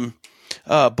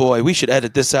 Oh boy, we should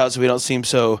edit this out so we don't seem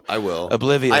so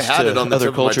oblivious. I had to it on the other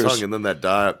tip cultures. of my tongue, and then that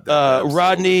died.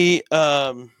 Rodney.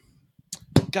 God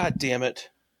damn it.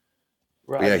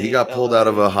 Rodney, yeah, he got pulled out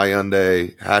of a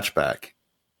Hyundai hatchback,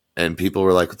 and people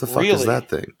were like, "What the fuck is that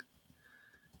thing?"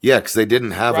 Yeah, because they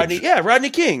didn't have Rodney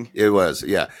King. It was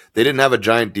they didn't have a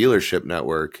giant dealership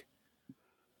network.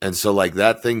 And so, like,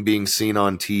 that thing being seen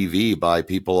on TV by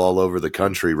people all over the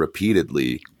country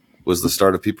repeatedly was the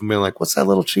start of people being like, what's that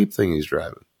little cheap thing he's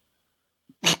driving?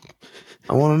 I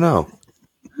want to know.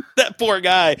 That poor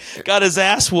guy got his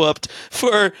ass whooped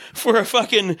for a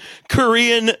fucking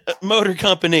Korean motor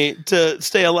company to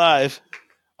stay alive.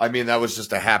 I mean, that was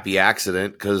just a happy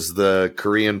accident because the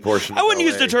Korean portion. I wouldn't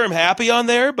use the term happy on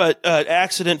there, but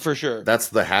accident for sure. That's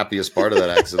the happiest part of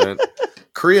that accident.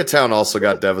 Koreatown also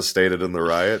got devastated in the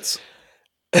riots.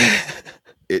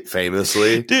 It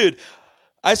famously. Dude,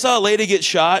 I saw a lady get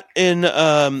shot in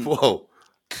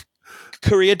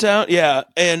Koreatown. Yeah.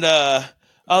 And I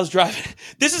was driving.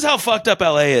 This is how fucked up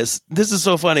LA is. This is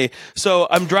so funny. So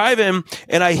I'm driving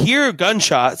and I hear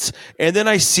gunshots and then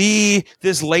I see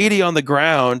this lady on the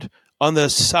ground on the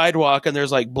sidewalk and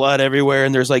there's like blood everywhere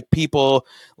and there's like people,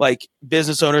 like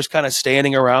business owners kind of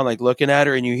standing around like looking at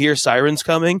her and you hear sirens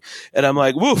coming and I'm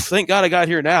like, woof, thank God I got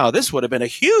here now. This would have been a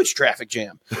huge traffic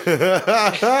jam.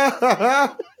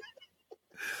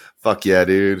 Fuck yeah,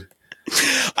 dude.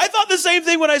 I thought the same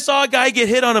thing when I saw a guy get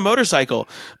hit on a motorcycle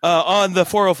on the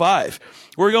 405.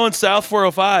 We're going south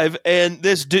 405 and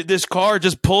this car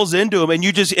just pulls into him and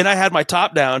I had my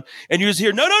top down and you just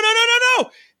hear, no.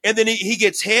 And then he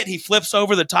gets hit. He flips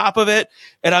over the top of it.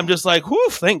 And I'm just like, whew,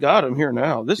 thank God I'm here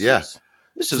now. This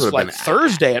is like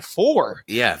Thursday at 4.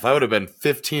 Yeah, if I would have been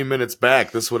 15 minutes back,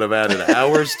 this would have added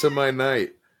hours to my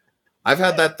night. I've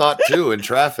had that thought too in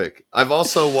traffic. I've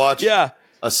also watched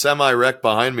a semi-wreck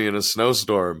behind me in a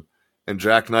snowstorm and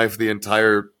jackknife the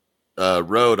entire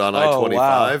road on I-25.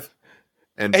 Wow.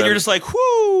 And you're just like,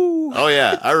 whoo. Oh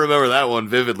yeah, I remember that one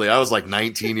vividly. I was like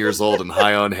 19 years old and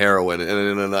high on heroin,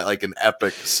 and in like an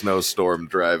epic snowstorm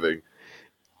driving.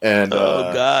 And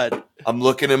Oh God. I'm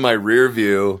looking in my rear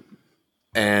view,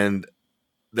 and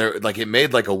there, like, it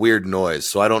made like a weird noise.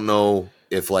 So I don't know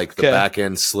if like the back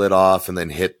end slid off and then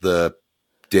hit the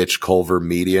ditch culvert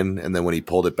median, and then when he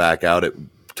pulled it back out, it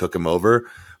took him over.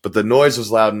 But the noise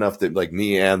was loud enough that like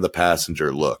me and the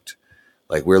passenger looked.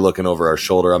 Like, we're looking over our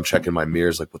shoulder. I'm checking my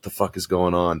mirrors, like, what the fuck is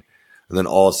going on? And then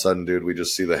all of a sudden, dude, we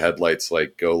just see the headlights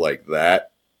like go like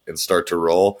that and start to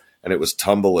roll, and it was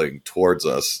tumbling towards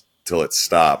us till it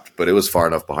stopped. But it was far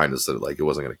enough behind us that like it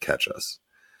wasn't going to catch us.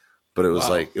 But it was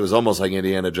like, it was almost like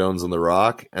Indiana Jones and the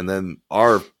Rock. And then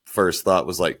our first thought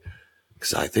was like,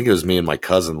 because I think it was me and my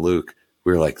cousin Luke,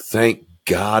 we were like, thank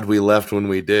God we left when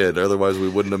we did. Otherwise, we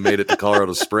wouldn't have made it to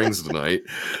Colorado Springs tonight.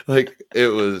 Like, it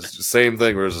was the same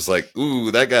thing. Where it was just like, ooh,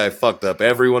 that guy fucked up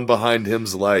everyone behind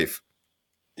him's life.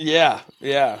 Yeah,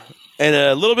 yeah. And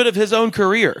a little bit of his own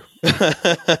career.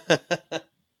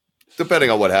 Depending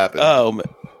on what happened. Oh,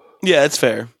 yeah, that's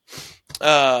fair.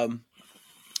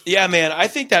 Yeah, man, I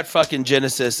think that fucking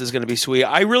Genesis is going to be sweet.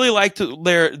 I really liked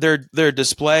their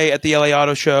display at the LA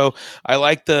Auto Show. I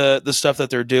like the stuff that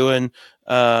they're doing.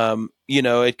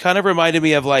 It kind of reminded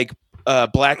me of like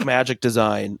Black Magic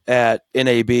design at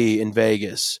NAB in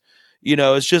Vegas.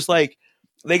 It's just like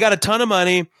they got a ton of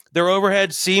money. Their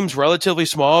overhead seems relatively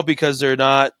small because they're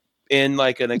not in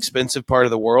like an expensive part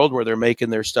of the world where they're making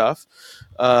their stuff.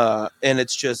 And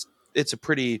it's a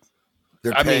pretty...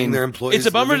 They're paying their employees. It's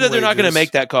a bummer that they're not going to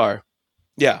make that car.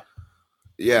 Yeah.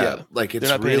 Like, it's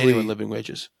they're not really paying anyone living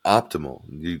wages. Optimal.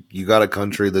 You got a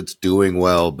country that's doing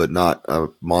well, but not a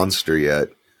monster yet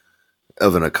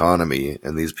of an economy,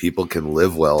 and these people can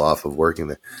live well off of working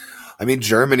there. I mean,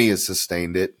 Germany has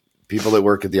sustained it. People that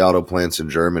work at the auto plants in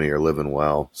Germany are living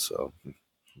well. So,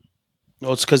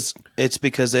 well, it's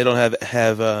because they don't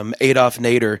have Adolf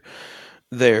Nader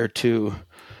there to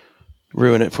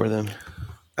ruin it for them.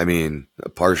 I mean,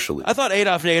 partially. I thought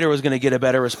Adolf Nader was going to get a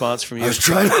better response from you. I was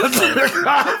trying not to.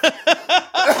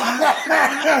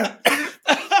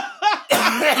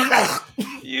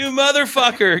 You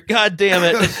motherfucker. God damn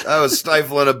it. I was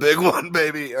stifling a big one,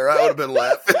 baby, or I would have been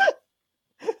laughing.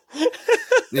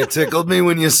 You tickled me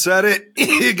when you said it.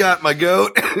 You got my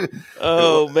goat.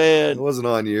 Oh, man. It wasn't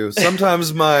on you.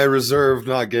 Sometimes my reserve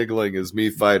not giggling is me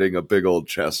fighting a big old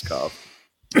chest cough.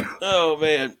 Oh,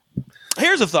 man.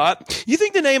 Here's a thought. You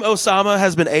think the name Osama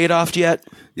has been Adolf'd yet?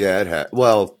 Yeah, it has.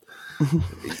 Well,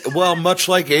 much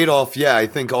like Adolf, yeah, I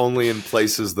think only in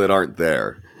places that aren't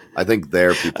there. I think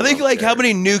there people. I think like how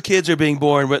many new kids are being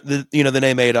born with the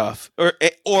name Adolf or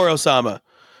Osama.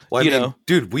 Well, I mean,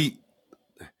 dude,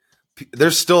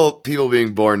 there's still people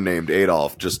being born named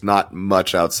Adolf, just not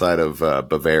much outside of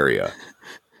Bavaria,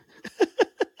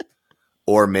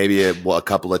 or maybe a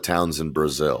couple of towns in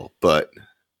Brazil. But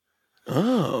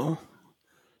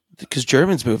because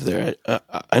Germans moved there.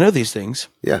 I know these things.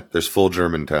 Yeah, there's full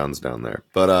German towns down there.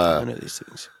 But I know these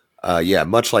things. Yeah,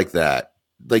 much like that.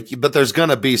 Like, but there's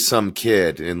gonna be some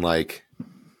kid in like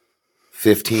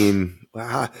 15.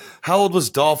 How old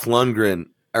was Dolph Lundgren?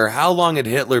 Or how long had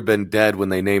Hitler been dead when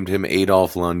they named him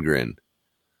Adolf Lundgren?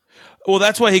 Well,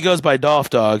 that's why he goes by Dolph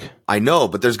Dog. I know,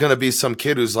 but there's gonna be some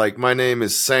kid who's like, my name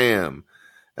is Sam,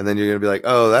 and then you're gonna be like,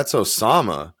 oh, that's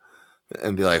Osama.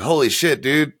 And be like, holy shit,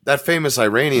 dude, that famous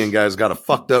Iranian guy's got a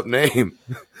fucked up name.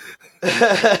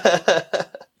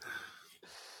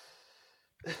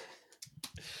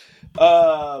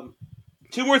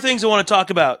 Two more things I want to talk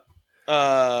about.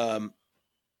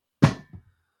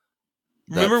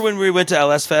 Remember when we went to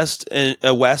LS Fest in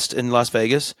West in Las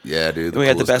Vegas? Yeah, dude. We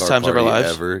had the best times of our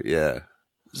lives. Ever. Yeah.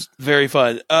 Very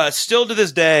fun. Still to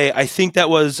this day, I think that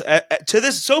was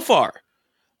so far.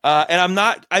 And I'm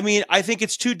not. I mean, I think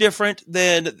it's too different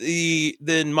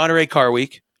than Monterey Car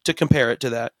Week to compare it to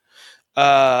that.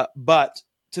 But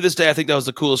to this day, I think that was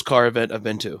the coolest car event I've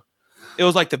been to. It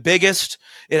was like the biggest.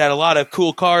 It had a lot of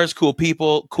cool cars, cool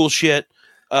people, cool shit.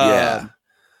 Yeah,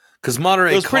 because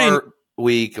Monterey Car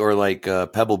Week or like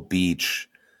Pebble Beach,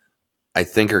 I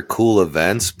think are cool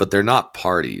events, but they're not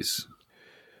parties.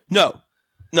 No,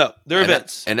 they're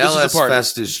events. And LS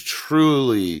Fest is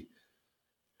truly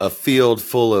a field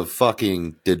full of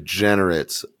fucking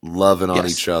degenerates loving on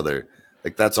each other.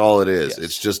 Like, that's all it is. Yes.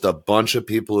 It's just a bunch of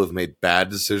people who've made bad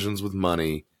decisions with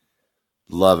money,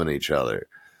 loving each other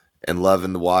and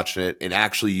loving watching it and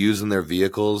actually using their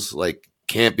vehicles. Like,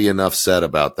 can't be enough said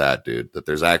about that, dude, that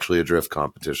there's actually a drift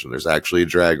competition. There's actually a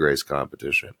drag race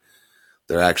competition.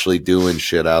 They're actually doing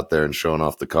shit out there and showing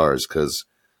off the cars. Cause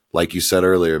like you said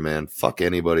earlier, man, fuck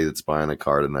anybody that's buying a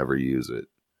car to never use it.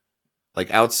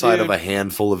 Like outside of a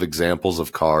handful of examples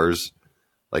of cars,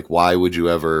 like why would you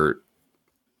ever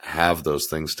have those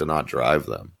things to not drive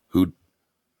them?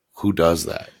 Who does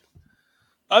that?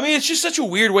 I mean, it's just such a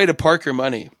weird way to park your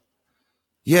money.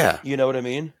 Yeah. You know what I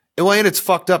mean? Well, and it's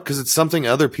fucked up because it's something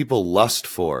other people lust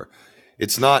for.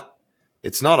 It's not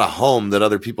a home that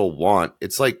other people want.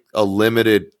 It's like a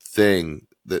limited thing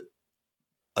that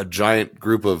a giant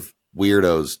group of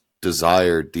weirdos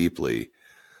desire deeply.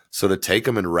 So to take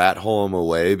them and rat hole them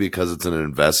away because it's an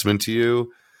investment to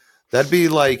you, that'd be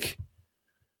like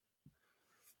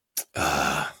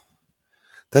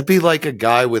that'd be like a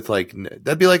guy with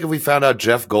that'd be like if we found out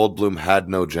Jeff Goldblum had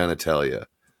no genitalia,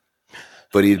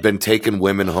 but he'd been taking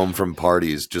women home from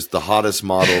parties, just the hottest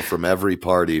model from every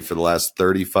party for the last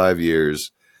 35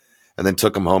 years, and then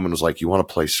took him home and was like, "You want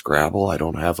to play Scrabble? I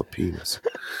don't have a penis."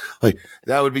 Like,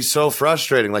 that would be so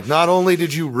frustrating. Like, not only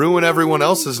did you ruin everyone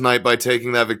else's night by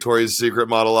taking that Victoria's Secret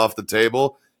model off the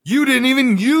table, you didn't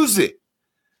even use it.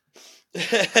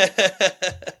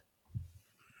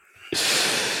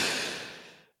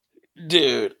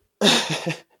 Dude.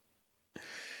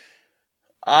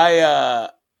 I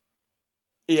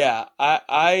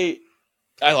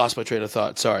lost my train of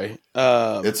thought. Sorry.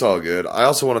 It's all good. I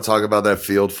also want to talk about that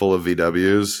field full of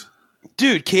VWs.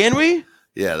 Dude, can we?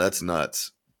 Yeah, that's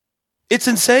nuts. It's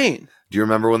insane. Do you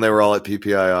remember when they were all at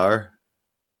PPIR?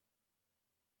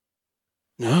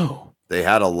 No. They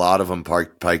had a lot of them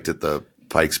piked at the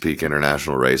Pikes Peak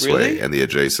International Raceway Really? and the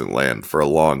adjacent land for a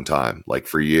long time, like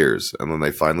for years. And then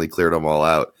they finally cleared them all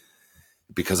out.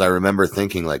 Because I remember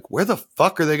thinking, like, where the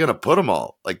fuck are they going to put them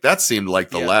all? Like, that seemed like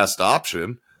the last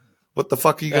option. What the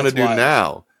fuck are you going to do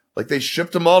now? Like, they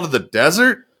shipped them all to the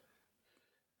desert?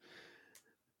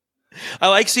 I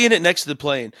like seeing it next to the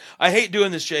plane. I hate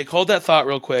doing this, Jake. Hold that thought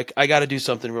real quick. I got to do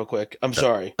something real quick. I'm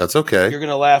sorry. That's okay. You're going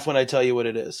to laugh when I tell you what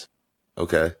it is.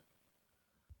 Okay.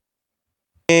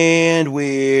 And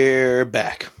we're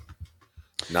back.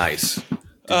 Nice. Did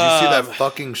you see that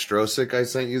fucking Stosek I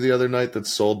sent you the other night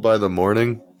that's sold by the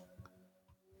morning?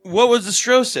 What was the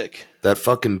Stosek? That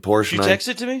fucking Porsche. Did you text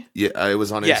it to me? Yeah, it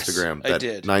was on Instagram. I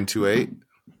did. 928?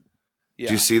 Yeah,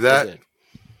 did you see that?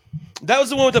 That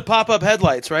was the one with the pop-up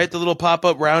headlights, right? The little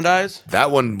pop-up round eyes? That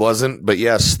one wasn't, but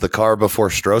yes, the car before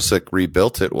Stosek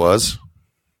rebuilt it was.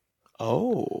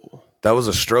 Oh. That was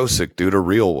a Stosek, dude, a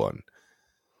real one.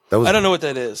 I don't know what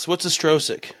that is. What's a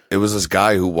Stosek? It was this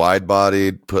guy who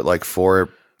wide-bodied, put like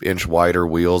 4-inch wider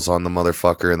wheels on the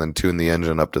motherfucker, and then tuned the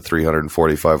engine up to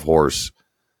 345 horse.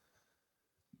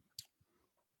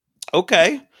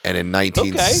 Okay. And in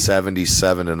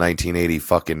 1977 to 1980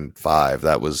 fucking 5,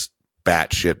 that was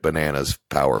batshit bananas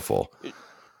powerful.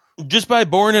 Just by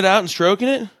boring it out and stroking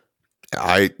it?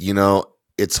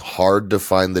 It's hard to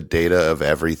find the data of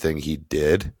everything he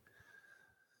did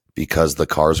because the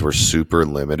cars were super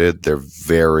limited. They're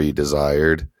very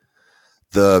desired.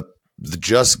 The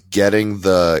just getting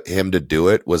him to do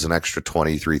it was an extra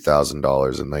 $23,000 in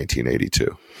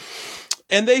 1982.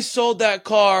 And they sold that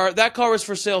car. That car was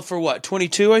for sale for what?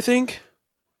 22, I think.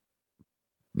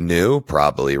 New,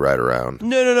 probably right around.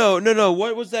 No.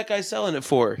 What was that guy selling it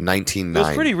for? 19.9. It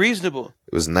was pretty reasonable.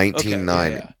 It was 19.9,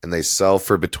 Okay, yeah. and they sell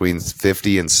for between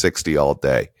 50 and 60 all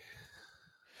day.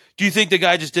 Do you think the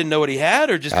guy just didn't know what he had,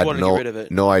 or just wanted to get rid of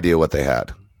it? No idea what they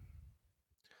had.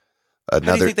 How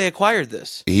do you think they acquired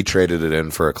this? He traded it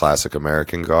in for a classic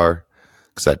American car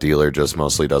because that dealer just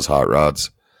mostly does hot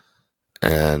rods.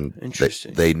 And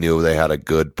they knew they had a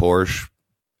good Porsche,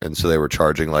 and so they were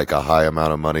charging like a high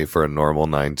amount of money for a normal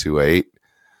 928,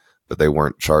 but they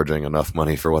weren't charging enough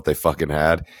money for what they fucking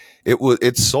had.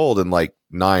 It sold in like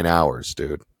 9 hours,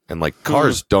 dude. And like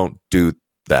cars don't do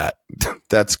that.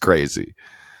 That's crazy.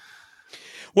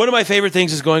 One of my favorite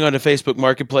things is going on to Facebook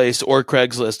Marketplace or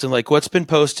Craigslist and like what's been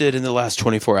posted in the last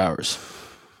 24 hours.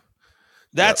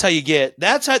 That's how you get.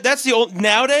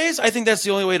 Nowadays, I think that's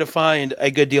the only way to find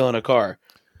a good deal on a car.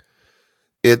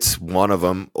 It's one of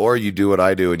them. Or you do what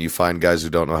I do and you find guys who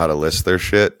don't know how to list their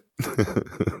shit.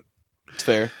 It's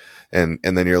fair. And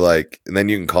then you're like, and then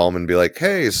you can call them and be like,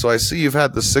 hey, so I see you've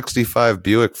had the 65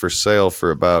 Buick for sale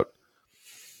for about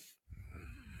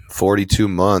 42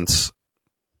 months.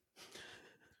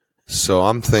 So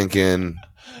I'm thinking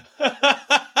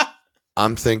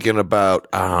about,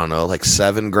 I don't know, like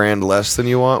 $7,000 less than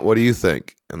you want. What do you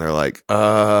think? And they're like,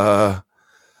 no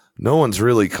one's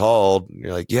really called. And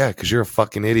you're like, yeah, because you're a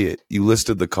fucking idiot. You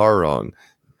listed the car wrong.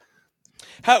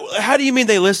 How do you mean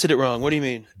they listed it wrong? What do you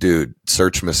mean? Dude,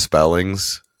 search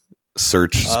misspellings,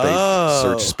 search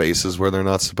spaces where they're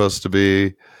not supposed to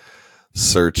be,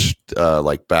 search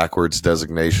like backwards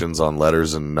designations on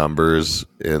letters and numbers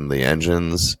in the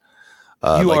engines.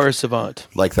 You are a savant.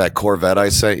 Like that Corvette I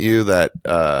sent you,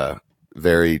 that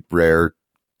very rare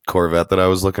Corvette that I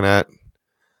was looking at.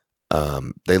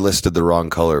 They listed the wrong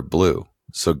color blue.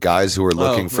 So guys who were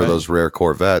looking for those rare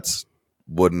Corvettes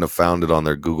wouldn't have found it on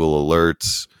their Google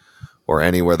alerts or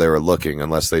anywhere they were looking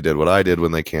unless they did what I did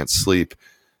when they can't sleep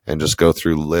and just go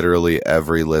through literally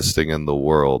every listing in the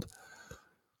world.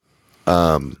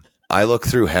 I look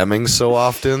through Hemmings so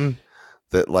often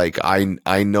that like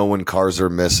I know when cars are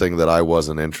missing that I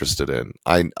wasn't interested in.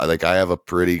 I have a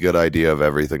pretty good idea of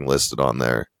everything listed on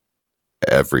there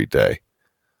every day.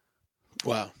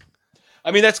 Wow.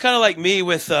 I mean, that's kind of like me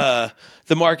with the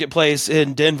marketplace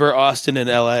in Denver, Austin, and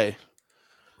LA.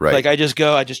 Right. Like I just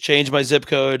change my zip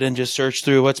code and just search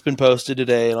through what's been posted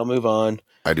today and I'll move on.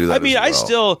 I do that. I mean, as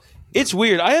well. It's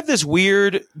weird. I have this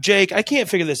weird, Jake, I can't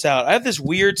figure this out. I have this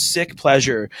weird sick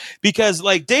pleasure because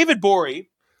like David Borey,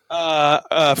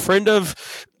 a friend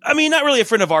of, I mean, not really a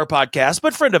friend of our podcast,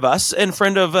 but friend of us and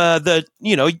friend of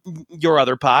your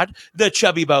other pod, the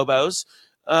Chubby Bobos,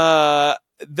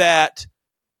 that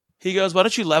he goes, why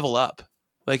don't you level up?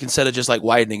 Like instead of just like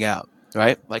widening out,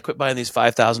 right? Like quit buying these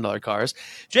 $5,000 cars.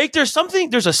 Jake, there's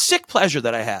a sick pleasure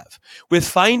that I have with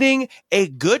finding a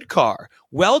good car,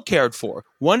 well cared for,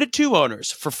 1 to 2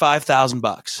 owners for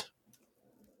 $5,000.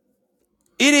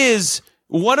 It is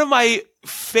one of my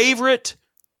favorite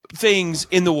things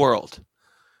in the world.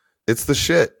 It's the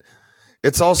shit.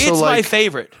 It's also like my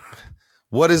favorite.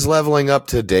 What is leveling up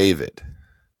to David?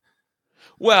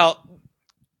 Well,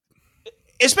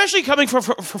 especially coming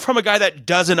from a guy that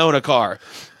doesn't own a car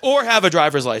or have a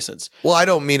driver's license. Well, I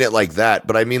don't mean it like that,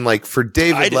 but I mean like for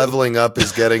David, leveling up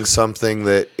is getting something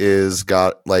that is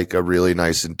got like a really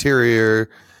nice interior,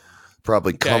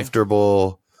 probably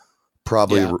comfortable,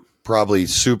 probably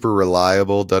super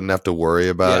reliable, doesn't have to worry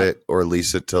about it or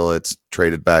lease it till it's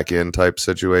traded back in type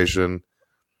situation.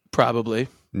 Probably.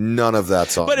 None of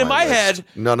that's on But in my head,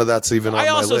 none of that's even on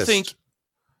my list. I also think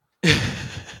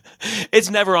it's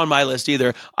never on my list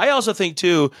either. I also think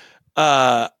too,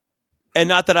 and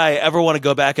not that I ever want to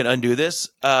go back and undo this.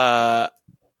 Well,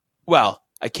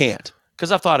 I can't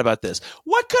because I've thought about this.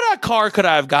 What car could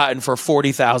I have gotten for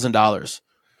 $40,000?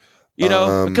 You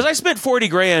know, because I spent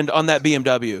 $40,000 on that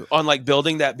BMW, on like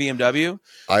building that BMW.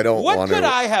 What could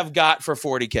I have got for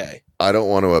 $40K? I don't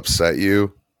want to upset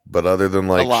you, but other than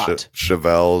like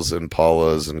Chevelles and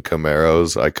Paulas and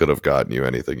Camaros, I could have gotten you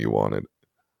anything you wanted.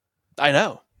 I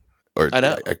know.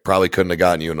 I probably couldn't have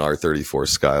gotten you an R34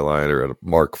 Skyline or a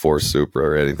Mark IV Supra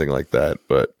or anything like that.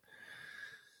 But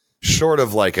short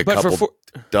of like a couple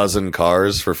dozen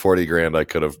cars for $40,000, I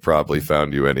could have probably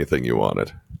found you anything you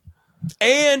wanted.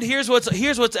 And here's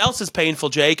what else is painful,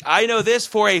 Jake. I know this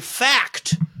for a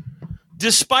fact.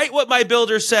 Despite what my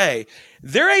builders say,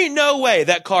 there ain't no way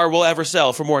that car will ever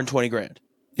sell for more than $20,000.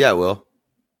 Yeah, it will.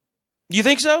 You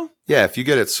think so? Yeah, if you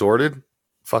get it sorted,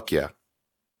 fuck yeah.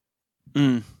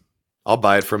 I'll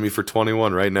buy it from you for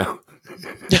 21 right now.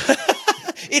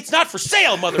 It's not for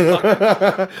sale,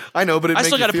 motherfucker. I know, but I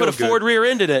still got to put a Ford rear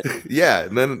end in it. Yeah,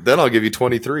 and then I'll give you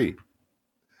 23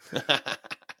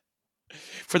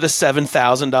 for the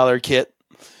 $7,000 kit.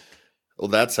 Well,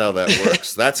 that's how that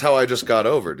works. That's how I just got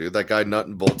over, dude. That guy nut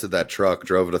and bolted that truck,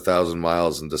 drove it 1,000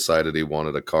 miles, and decided he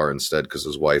wanted a car instead because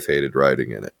his wife hated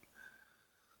riding in it.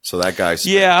 So that guy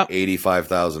spent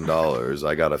 $85,000.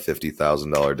 I got a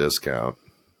 $50,000 discount.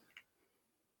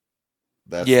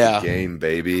 That's the game,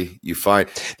 baby. You find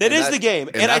that is the game,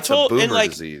 and I told and like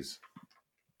disease.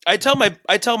 I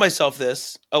tell myself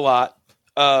this a lot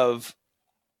of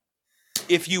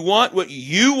if you want what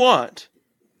you want,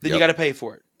 then you got to pay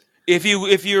for it.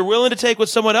 If you're willing to take what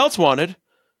someone else wanted,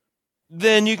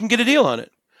 then you can get a deal on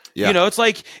it. Yeah. You know, it's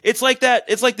like that.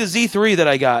 It's like the Z3 that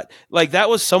I got. Like that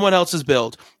was someone else's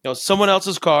build, someone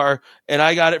else's car, and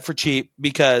I got it for cheap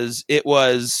because it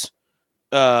was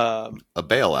a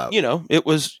bailout. It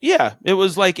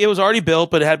was like it was already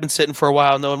built, but it had been sitting for a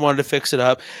while. No one wanted to fix it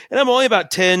up, and I'm only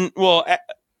about 10. Well,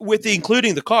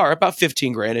 including the car, about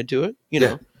 $15,000 into it.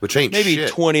 Which ain't maybe shit.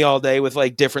 20 all day with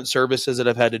like different services that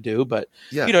I've had to do, but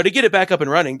to get it back up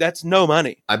and running, that's no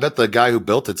money. I bet the guy who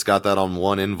built it's got that on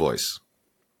one invoice.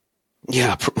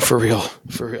 Yeah, for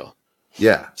real.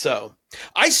 Yeah. So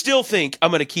I still think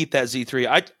I'm going to keep that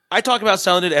Z3. I talk about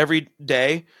selling it every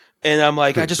day, and I'm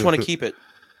like, I just want to keep it.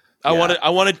 I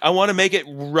want to make it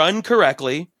run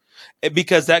correctly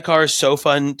because that car is so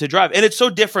fun to drive, and it's so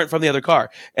different from the other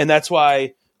car, and that's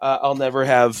why I'll never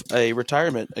have a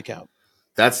retirement account.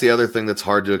 That's the other thing that's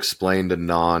hard to explain to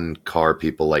non-car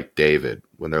people like David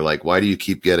when they're like, why do you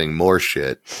keep getting more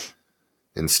shit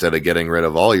instead of getting rid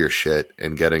of all your shit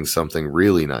and getting something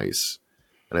really nice?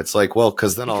 And it's like, well,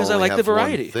 because I like the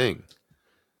variety. One thing.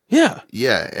 Yeah.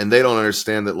 Yeah, and they don't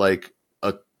understand that like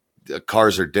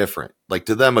cars are different. Like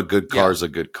to them, a good car is a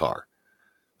good car.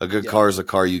 A good car is a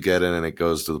car you get in and it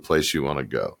goes to the place you want to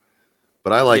go.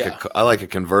 But I like a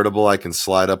convertible I can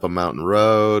slide up a mountain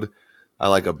road. I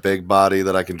like a big body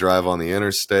that I can drive on the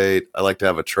interstate. I like to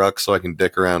have a truck so I can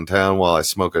dick around town while I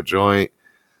smoke a joint.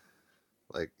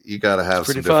 Like, you got to have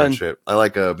some different shit. I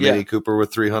like a Mini Cooper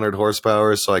with 300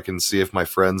 horsepower so I can see if my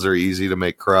friends are easy to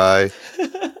make cry.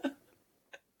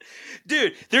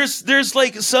 Dude, there's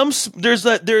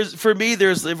for me,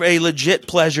 there's a legit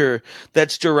pleasure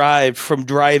that's derived from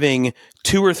driving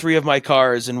 2 or 3 of my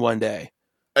cars in one day.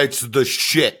 It's the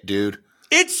shit, dude.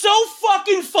 It's so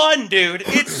fucking fun, dude.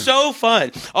 It's so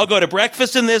fun. I'll go to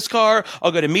breakfast in this car.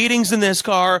 I'll go to meetings in this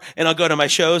car, and I'll go to my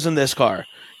shows in this car.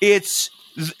 It's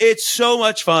so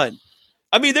much fun.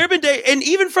 I mean, there have been days, and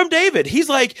even from David, he's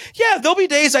like, yeah, there'll be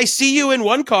days I see you in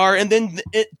one car, and then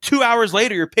 2 hours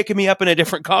later, you're picking me up in a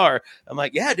different car. I'm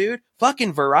like, yeah, dude,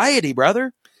 fucking variety,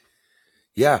 brother.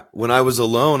 Yeah, when I was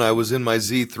alone, I was in my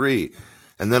Z3,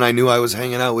 and then I knew I was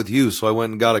hanging out with you, so I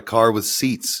went and got a car with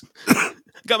seats.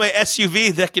 Got my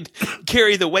SUV that could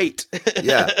carry the weight.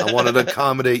 Yeah, I wanted to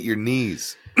accommodate your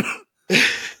knees.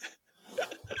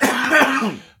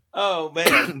 Oh,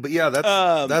 man. But yeah,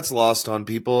 that's lost on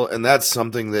people, and that's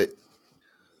something that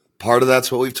part of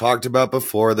that's what we've talked about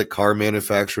before, that car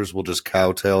manufacturers will just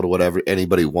cowtail to whatever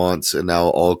anybody wants, and now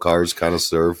all cars kind of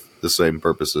serve the same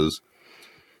purposes.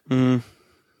 Mm.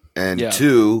 And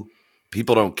 2,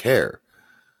 people don't care.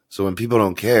 So when people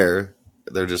don't care,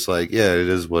 they're just like, yeah, it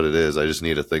is what it is. I just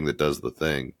need a thing that does the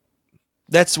thing.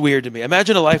 That's weird to me.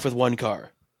 Imagine a life with one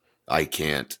car. I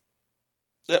can't.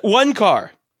 One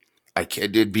car. I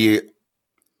can't.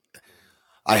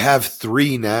 I have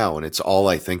 3 now, and it's all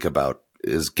I think about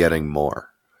is getting more.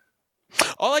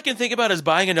 All I can think about is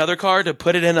buying another car to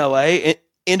put it in LA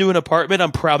into an apartment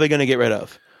I'm probably going to get rid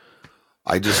of.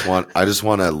 I just want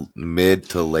a mid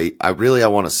to late. I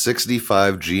want a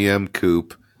 65 GM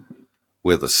coupe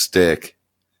with a stick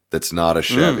that's not a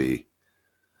Chevy.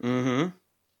 Mm-hmm.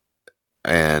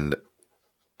 And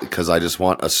because I just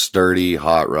want a sturdy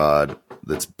hot rod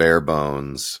that's bare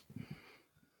bones,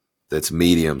 that's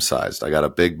medium sized. I got a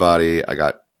big body, I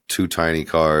got 2 tiny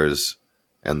cars,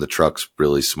 and the truck's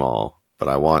really small. But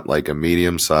I want like a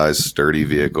medium sized sturdy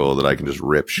vehicle that I can just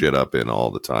rip shit up in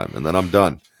all the time. And then I'm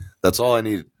done. That's all I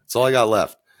need. That's all I got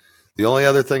left. The only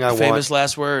other thing I want, famous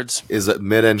last words, is a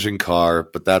mid-engine car,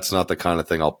 but that's not the kind of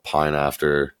thing I'll pine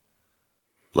after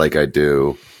like I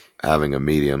do having a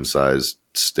medium-sized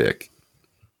stick.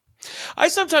 I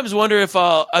sometimes wonder if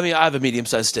I have a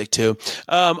medium-sized stick too.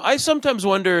 I sometimes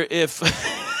wonder if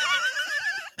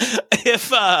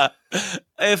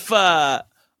if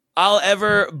I'll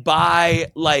ever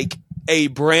buy like a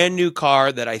brand new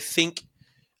car that I think,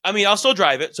 I'll still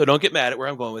drive it, so don't get mad at where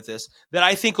I'm going with this, that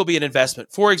I think will be an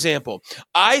investment. For example,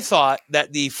 I thought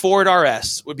that the Ford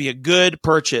RS would be a good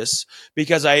purchase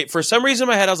because for some reason in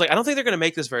my head, I was like, I don't think they're going to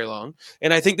make this very long.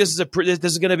 And I think this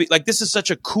is going to be like, this is such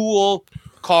a cool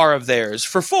car of theirs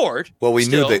for Ford. Well, we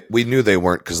knew they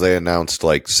weren't, because they announced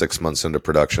like 6 months into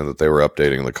production that they were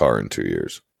updating the car in 2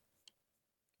 years.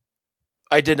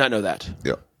 I did not know that.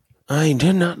 Yeah. I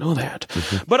did not know that.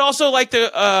 Mm-hmm. But also like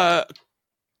the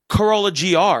Corolla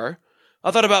GR,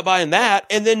 I thought about buying that,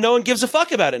 and then no one gives a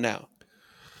fuck about it now.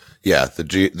 Yeah, the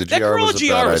that GR Corolla was a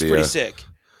bad GR was idea. pretty sick.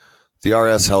 The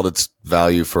RS held its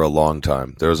value for a long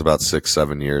time. There was about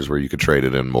 6-7 years where you could trade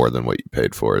it in more than what you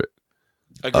paid for it.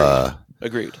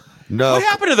 Agreed. No. What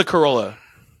happened to the Corolla?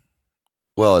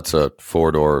 Well, it's a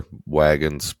 4-door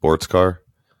wagon sports car.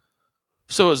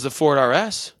 So is the Ford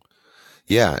RS.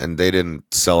 Yeah, and they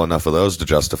didn't sell enough of those to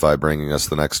justify bringing us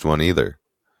the next one either.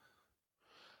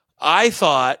 I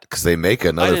thought... Because they make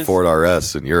another Ford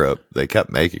RS in Europe. They kept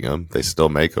making them. They still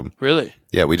make them. Really?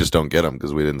 Yeah, we just don't get them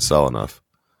because we didn't sell enough.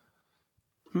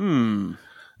 No,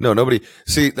 nobody...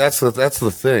 See, that's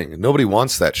the thing. Nobody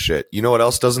wants that shit. You know what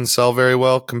else doesn't sell very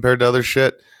well compared to other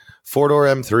shit? 4-door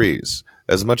M3s.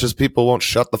 As much as people won't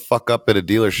shut the fuck up at a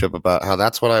dealership about how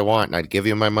that's what I want and I'd give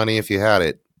you my money if you had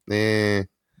it.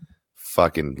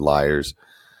 Fucking liars.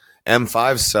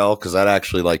 M5s sell because that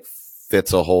actually like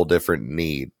fits a whole different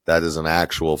need. That is an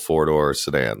actual 4-door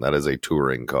sedan. That is a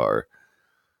touring car.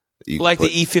 Like the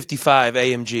E55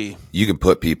 AMG. You can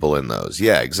put people in those.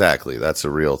 Yeah, exactly. That's a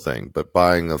real thing. But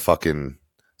buying a fucking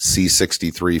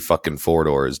C63 fucking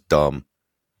 4-door is dumb.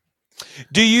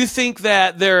 Do you think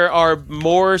that there are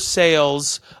more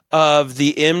sales of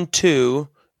the M2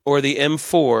 or the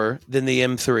M4 than the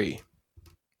M3?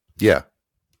 Yeah.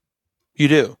 You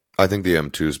do? I think the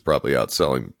M2 is probably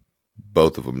outselling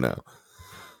both of them now.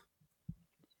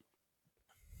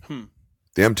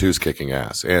 The M2 is kicking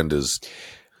ass and is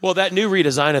Well, that new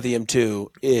redesign of the M2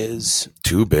 is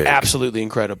too big. Absolutely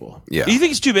incredible. Yeah. Do you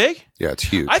think it's too big? Yeah, it's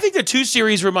huge. I think the 2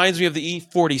 Series reminds me of the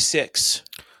E46.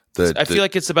 I feel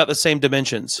like it's about the same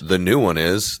dimensions. The new one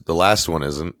is. The last one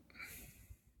isn't.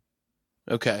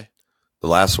 Okay. The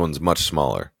last one's much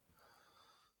smaller.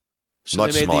 So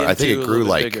Much they made the smaller. I think M2 it grew a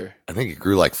little bit bigger. I think it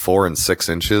grew like 4 and 6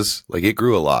 inches. Like it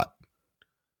grew a lot.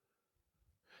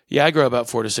 Yeah, I grow about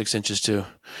 4 to 6 inches too.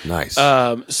 Nice.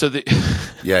 So the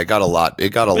Yeah, it got a lot. It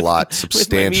got a lot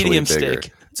substantially medium bigger.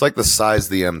 stick. It's like the size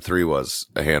the M3 was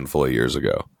a handful of years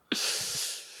ago.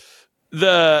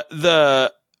 the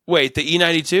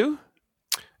E92?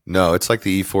 No, it's like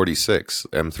the E46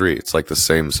 M3. It's like the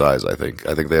same size, I think.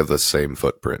 I think they have the same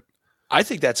footprint. I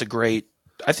think that's a great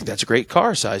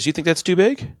car size. You think that's too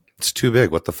big? It's too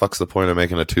big. What the fuck's the point of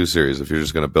making a 2 Series if you're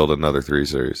just going to build another 3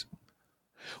 Series?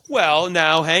 Well,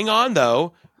 now hang on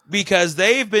though, because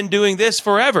they've been doing this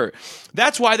forever.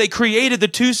 That's why they created the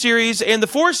 2 Series and the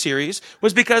 4 Series,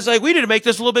 was because like we need to make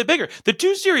this a little bit bigger. The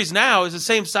 2 Series now is the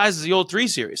same size as the old 3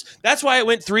 Series. That's why it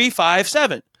went 3, 5,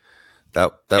 7.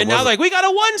 And now like we got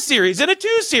a 1 Series and a 2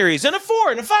 Series and a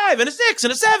 4 and a 5 and a 6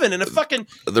 and a 7 and a fucking.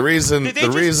 The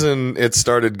reason it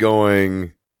started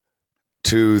going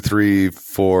 2, 3,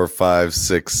 4, 5,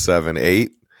 6, 7,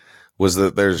 8 was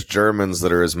that there's Germans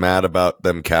that are as mad about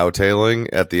them cowtailing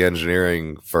at the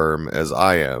engineering firm as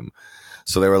I am.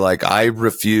 So they were like, I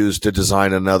refuse to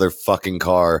design another fucking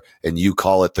car, and you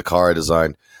call it the car I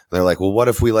designed. And they're like, well, what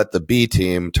if we let the B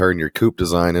team turn your coupe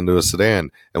design into a sedan,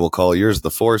 and we'll call yours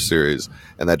the 4 Series?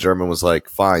 And that German was like,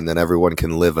 fine, then everyone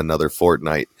can live another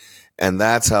fortnight. And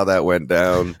that's how that went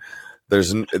down. They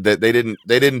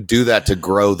didn't do that to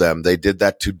grow them. They did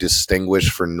that to distinguish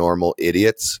for normal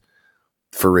idiots.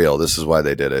 For real, this is why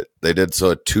they did it. They did so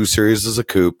a 2 Series is a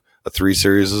coupe, a 3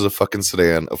 Series is a fucking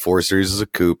sedan, a 4 Series is a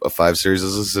coupe, a 5 Series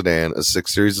is a sedan, a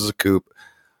 6 Series is a coupe,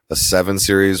 a 7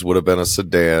 Series would have been a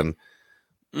sedan.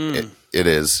 It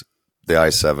is the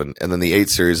i7, and then the 8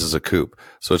 Series is a coupe.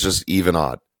 So it's just even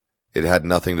odd. It had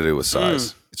nothing to do with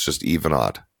size. It's just even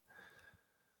odd.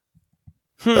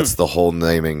 That's the whole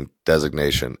naming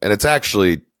designation, and it's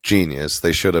actually genius.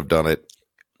 They should have done it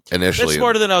initially. It's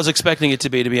smarter than I was expecting it to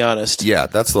be honest. Yeah,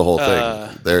 that's the whole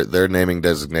thing. Their naming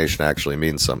designation actually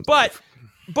means something.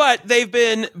 But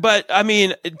I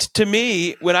mean, to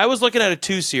me, when I was looking at a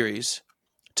 2 Series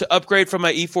to upgrade from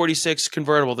my E46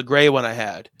 convertible, the gray one I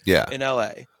had in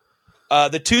LA,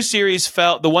 the 2 Series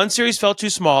the 1 Series felt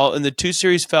too small, and the 3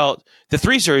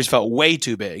 Series felt way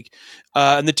too big.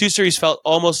 And the 2 Series felt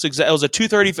almost exact. It was it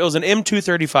was an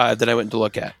M235 that I went to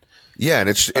look at. Yeah, and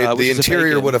the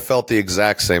interior would have felt the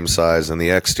exact same size, and the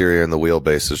exterior and the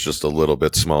wheelbase is just a little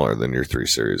bit smaller than your 3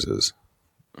 Series is.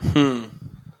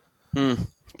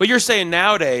 But you're saying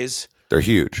nowadays they're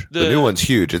huge. The new one's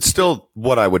huge. It's still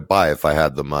what I would buy if I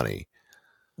had the money.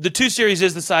 The 2 Series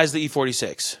is the size of the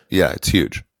E46. Yeah, it's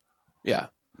huge. Yeah.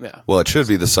 Well, it should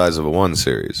be the size of a 1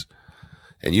 Series.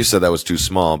 And you said that was too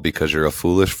small because you're a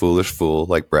foolish, foolish fool,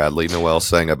 like Bradley Noel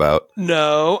sang about.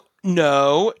 No.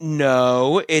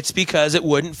 It's because it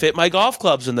wouldn't fit my golf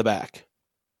clubs in the back.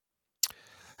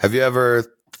 Have you ever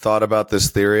thought about this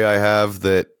theory I have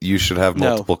that you should have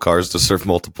multiple cars to serve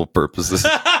multiple purposes?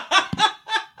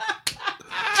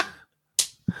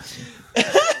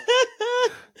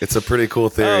 It's a pretty cool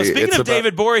theory. Speaking of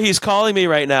David Bory, he's calling me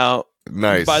right now.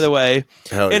 Nice. By the way,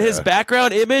 Hell his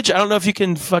background image, I don't know if you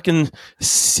can fucking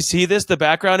see this. The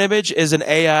background image is an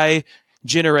AI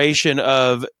generation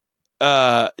of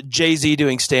Jay-Z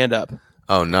doing stand up.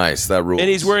 Oh, nice. That rules. And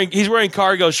he's wearing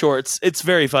cargo shorts. It's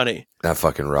very funny. That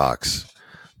fucking rocks.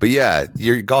 But yeah,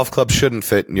 your golf club shouldn't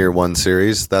fit in your 1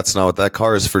 Series. That's not what that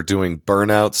car is for, doing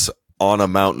burnouts on a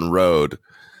mountain road.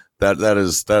 That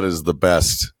is the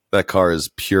best. That car is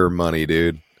pure money,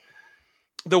 dude.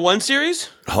 The 1 Series?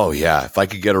 Oh yeah, if I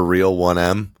could get a real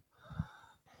 1M.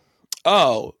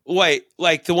 Oh, wait,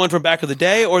 like the one from back of the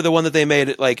day, or the one that they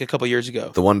made like a couple years ago?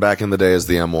 The one back in the day is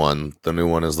the M1. The new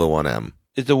one is the 1M.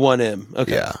 It's the 1M.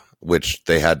 Okay. Yeah, which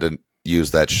they had to use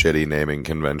that shitty naming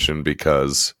convention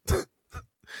because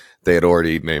they had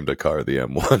already named a car the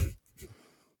M1.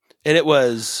 And it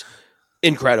was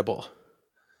incredible.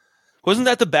 Wasn't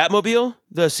that the Batmobile,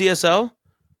 the CSL?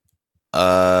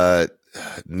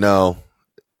 No.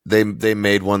 They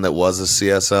made one that was a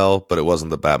CSL, but it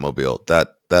wasn't the Batmobile.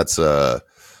 That's a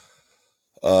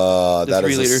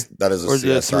CSI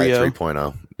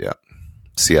 3.0. Yeah,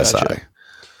 CSI. Gotcha.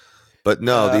 But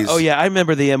no, these. Oh yeah, I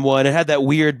remember the M1. It had that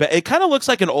weird. It kind of looks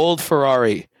like an old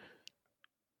Ferrari.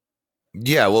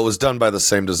 Yeah, well, it was done by the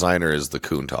same designer as the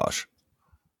Countach.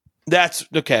 That's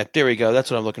okay. There we go.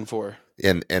 That's what I'm looking for.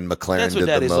 And McLaren did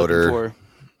the motor.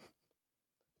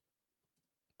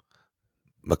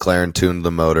 McLaren tuned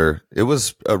the motor. It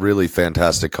was a really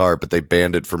fantastic car, but they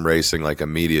banned it from racing like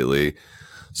immediately.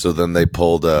 So then they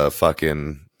pulled a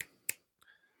fucking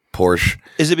Porsche.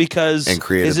 Is it because and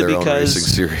created their own racing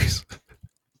series?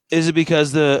 Is it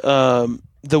because the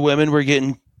women were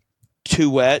getting too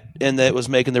wet and that was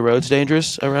making the roads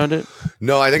dangerous around it?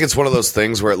 No, I think it's one of those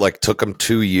things where it like took them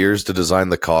 2 years to design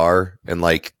the car, and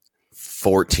like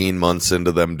 14 months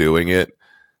into them doing it,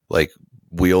 like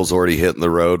wheels already hitting the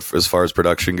road as far as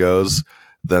production goes.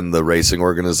 Then the racing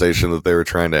organization that they were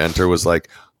trying to enter was like,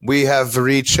 we have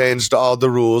rechanged all the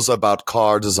rules about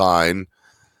car design.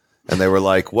 And they were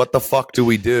like, what the fuck do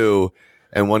we do?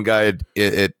 And one guy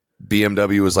at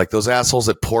BMW was like, those assholes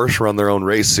at Porsche run their own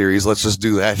race series. Let's just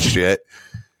do that shit.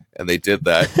 And they did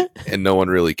that, and no one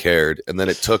really cared. And then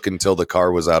it took until the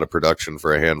car was out of production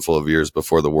for a handful of years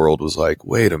before the world was like,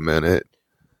 wait a minute.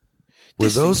 Were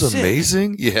those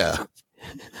amazing? Yeah.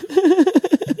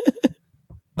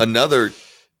 Another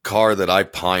car that I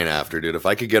pine after, dude. If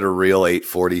I could get a real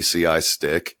 840 Ci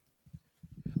stick.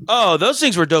 Oh, those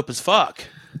things were dope as fuck.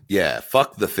 Yeah,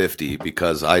 fuck the 50,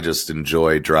 because I just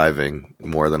enjoy driving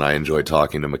more than I enjoy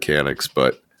talking to mechanics.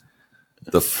 But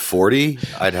the 40,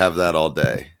 I'd have that all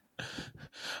day.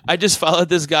 I just followed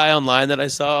this guy online that I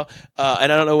saw,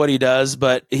 and I don't know what he does,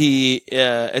 but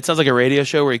it sounds like a radio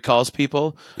show where he calls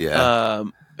people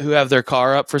who have their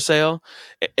car up for sale.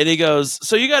 And he goes,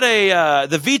 so you got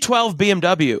the V12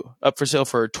 BMW up for sale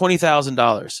for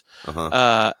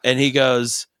 $20,000. And he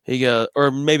goes,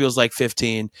 or maybe it was like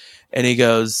 15. And he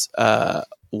goes,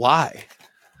 why?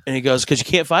 And he goes, because you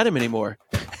can't find them anymore.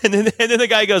 And then the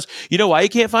guy goes, you know why you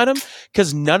can't find them?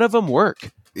 Because none of them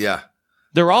work. Yeah.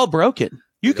 They're all broken.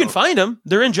 You can find them.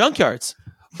 They're in junkyards.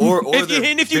 Or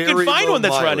if you can find one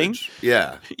that's mileage. Running.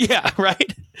 Yeah,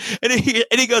 right. And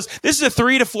he goes, this is a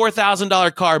 $3,000 to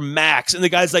 $4,000 car max. And the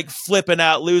guy's like flipping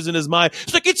out, losing his mind.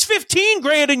 It's like, it's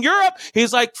 $15,000 in Europe.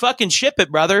 He's like, fucking ship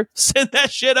it, brother. Send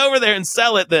that shit over there and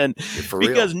sell it then.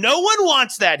 Because no one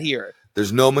wants that here.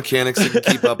 There's no mechanics that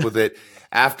can keep up with it.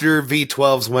 After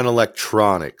V12s went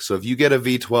electronic. So if you get a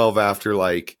V12 after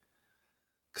like,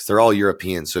 because they're all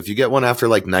European. So if you get one after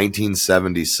like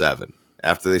 1977,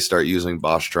 after they start using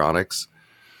Boschtronics,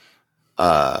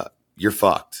 you're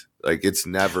fucked. Like, it's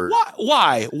never.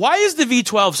 Why? Why is the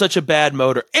V12 such a bad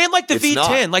motor? And like the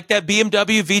V10, like that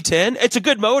BMW V10, it's a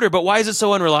good motor, but why is it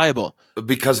so unreliable?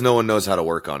 Because no one knows how to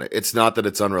work on it. It's not that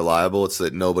it's unreliable. It's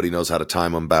that nobody knows how to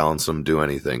time them, balance them, do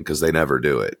anything, because they never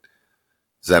do it.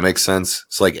 Does that make sense?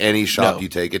 It's like any shop you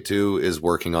take it to is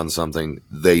working on something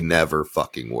they never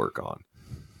fucking work on.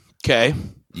 Okay.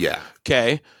 Yeah.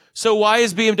 Okay. So why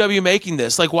is BMW making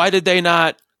this? Like, why did they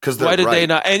not? Why did they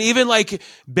not? And even like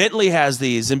Bentley has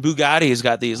these, and Bugatti has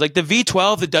got these. Like the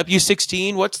V12, the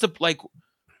W16. What's the like?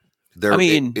 I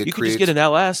mean, you could just get an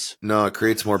LS. No, it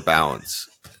creates more balance.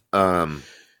 And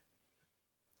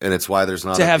it's why there's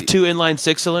not to have two inline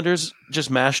 6-cylinders just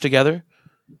mashed together.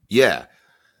 Yeah,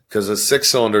 because a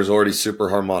 6-cylinder is already super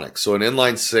harmonic. So an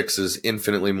inline 6 is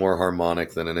infinitely more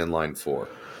harmonic than an inline 4,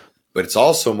 but it's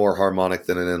also more harmonic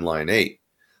than an inline 8.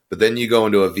 But then you go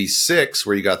into a V6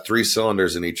 where you got 3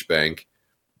 cylinders in each bank,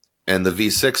 and the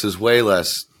V6 is way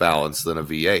less balanced than a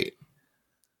V8.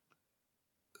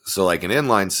 So like an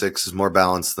inline 6 is more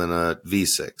balanced than a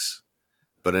V6.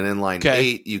 But an inline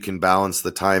 8, you can balance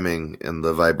the timing and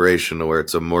the vibration to where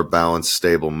it's a more balanced,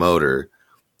 stable motor.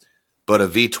 But a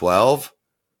V12,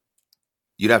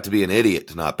 you'd have to be an idiot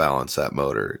to not balance that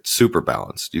motor. It's super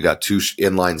balanced. You got 2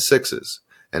 inline 6s.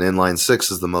 And inline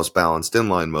 6 is the most balanced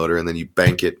inline motor, and then you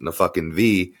bank it in a fucking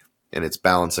V, and it's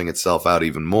balancing itself out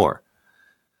even more.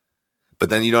 But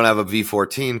then you don't have a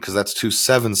V14 because that's 2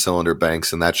 7-cylinder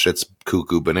banks, and that shit's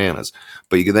cuckoo bananas.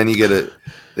 But then you get a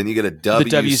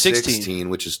W16,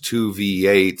 which is 2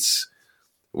 V8s,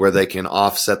 where they can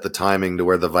offset the timing to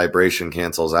where the vibration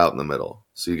cancels out in the middle.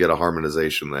 So you get a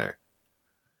harmonization there.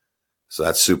 So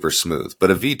that's super smooth. But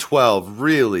a V12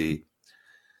 really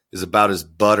is about as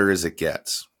butter as it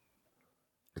gets.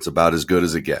 It's about as good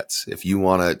as it gets. If you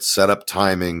want to set up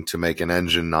timing to make an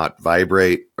engine not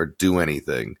vibrate or do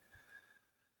anything,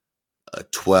 a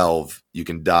 12, you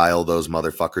can dial those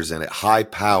motherfuckers in at high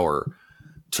power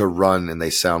to run, and they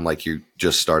sound like you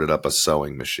just started up a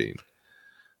sewing machine.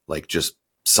 Like just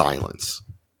silence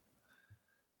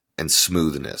and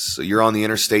smoothness. So you're on the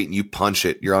interstate and you punch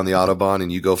it. You're on the Autobahn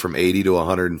and you go from 80 to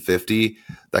 150.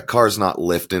 That car's not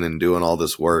lifting and doing all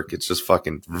this work. It's just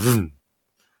fucking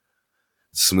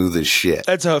smooth as shit.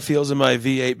 That's how it feels in my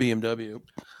V8 BMW.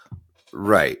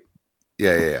 Right.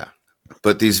 Yeah.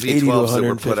 But these V12s that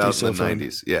were put out in the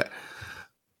 90s. Yeah.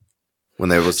 When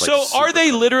they was like, so are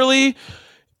they literally,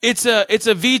 It's a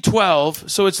V12,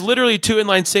 so it's literally two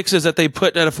inline sixes that they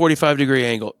put at a 45-degree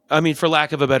angle. I mean, for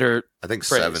lack of a better I think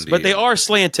phrase. 70. But they are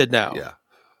slanted now. Yeah.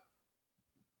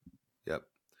 Yep.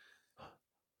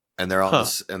 And they're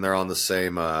on the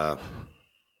same God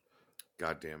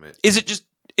damn it. Is it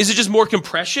just more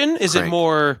compression? Is Crank. it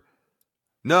more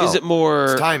No. Is it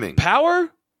more it's timing. Power?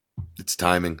 It's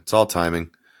timing. It's all timing.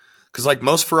 Cuz like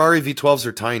most Ferrari V12s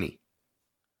are tiny.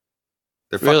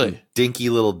 They're fucking dinky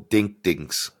little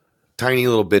dinks. Tiny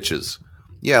little bitches.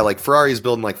 Yeah, like Ferrari's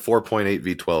building like 4.8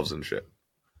 V12s and shit.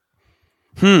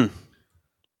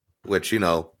 Which,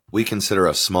 we consider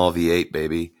a small V8,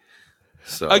 baby.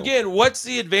 So again, what's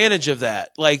the advantage of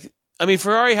that? Like, I mean,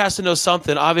 Ferrari has to know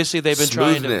something. Obviously, they've been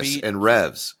trying to beat and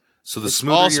revs. So the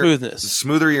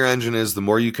smoother your engine is, the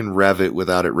more you can rev it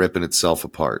without it ripping itself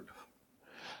apart.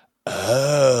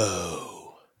 Oh.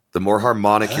 The more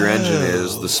harmonic your engine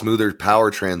is, the smoother power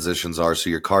transitions are, so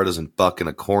your car doesn't buck in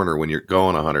a corner when you're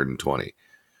going 120.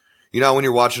 You know when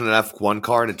you're watching an F1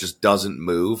 car and it just doesn't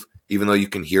move, even though you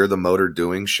can hear the motor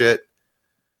doing shit?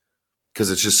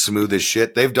 Because it's just smooth as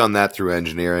shit. They've done that through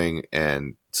engineering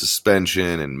and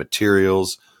suspension and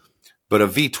materials. But a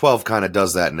V12 kind of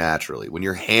does that naturally. When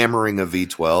you're hammering a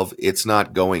V12, it's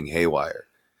not going haywire.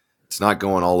 It's not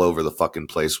going all over the fucking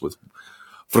place with...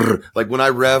 Like when I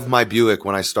rev my Buick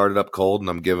when I start it up cold and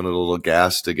I'm giving it a little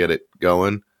gas to get it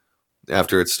going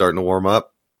after it's starting to warm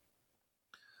up,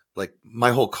 like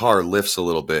my whole car lifts a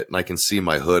little bit and I can see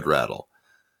my hood rattle.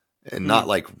 And not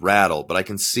like rattle, but I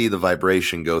can see the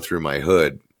vibration go through my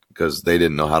hood because they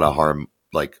didn't know how to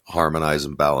harmonize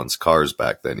and balance cars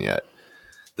back then yet.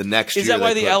 The next year, is that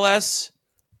why the LS?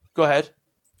 Go ahead.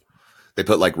 They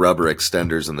put like rubber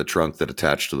extenders in the trunk that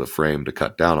attach to the frame to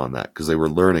cut down on that because they were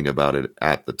learning about it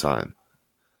at the time.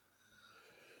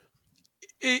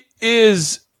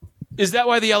 Is that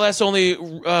why the LS only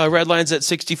redlines at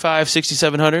 65,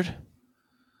 6700?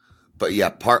 But yeah,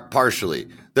 partially.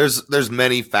 There's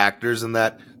many factors in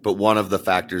that, but one of the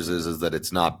factors is that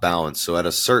it's not balanced. So at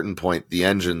a certain point, the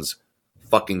engine's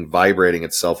fucking vibrating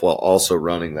itself while also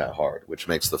running that hard, which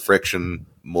makes the friction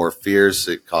more fierce.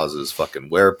 It causes fucking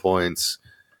wear points.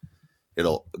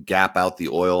 It'll gap out the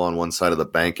oil on one side of the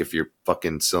bank if your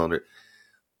fucking cylinder.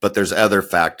 But there's other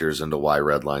factors into why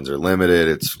red lines are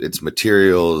limited. It's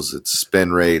materials, it's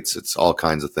spin rates, it's all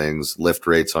kinds of things, lift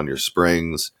rates on your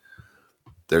springs.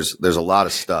 There's a lot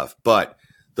of stuff. But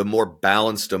the more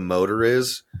balanced a motor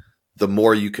is, the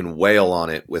more you can wail on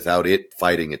it without it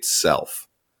fighting itself.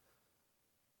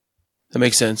 That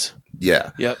makes sense.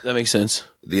 Yeah. Yep, that makes sense.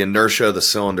 The inertia of the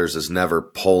cylinders is never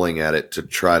pulling at it to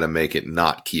try to make it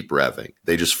not keep revving.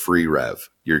 They just free rev.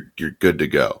 You're good to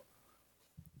go.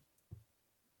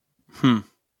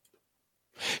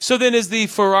 So then is the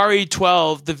Ferrari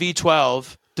 12, the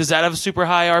V12, does that have a super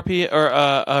high RP or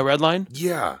a red line?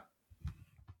 Yeah.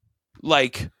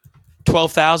 Like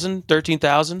 12,000,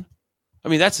 13,000? I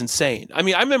mean, that's insane. I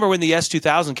mean, I remember when the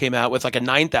S2000 came out with like a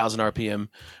 9,000 RPM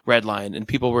red line and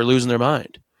people were losing their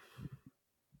mind.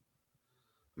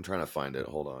 I'm trying to find it.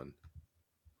 Hold on.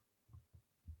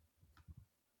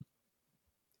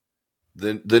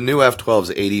 The new F12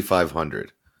 is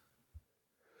 8,500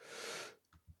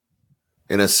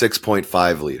 in a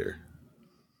 6.5 liter.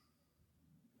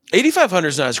 8,500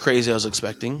 is not as crazy as I was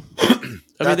expecting.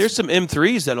 I mean, there's some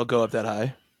M3s that'll go up that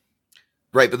high.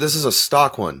 Right, but this is a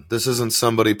stock one. This isn't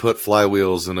somebody put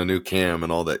flywheels in a new cam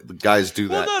and all that. The guys do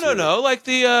that. No. Like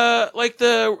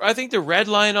I think the red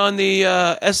line on the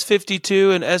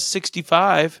S52 and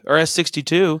S65 or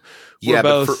S62. Yeah,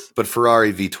 both. But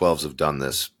Ferrari V12s have done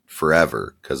this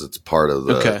forever because it's part of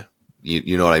the. Okay.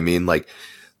 You know what I mean? Like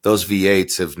those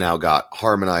V8s have now got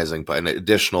harmonizing and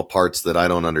additional parts that I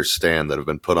don't understand that have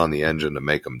been put on the engine to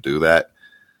make them do that.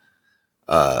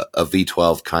 A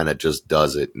V12 kind of just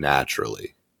does it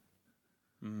naturally.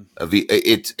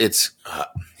 It's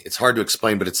hard to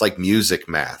explain, but it's like music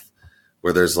math,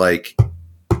 where there's like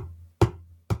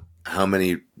how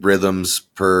many rhythms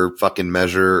per fucking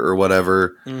measure or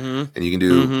whatever, and you can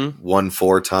do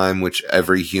 1/4 time, which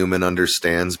every human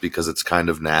understands because it's kind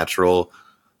of natural.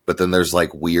 But then there's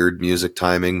like weird music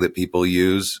timing that people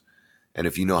use. And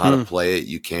if you know how to play it,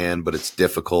 you can, but it's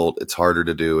difficult. It's harder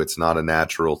to do. It's not a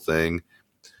natural thing.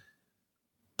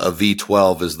 A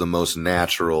V12 is the most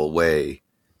natural way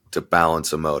to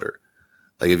balance a motor.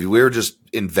 Like if we were just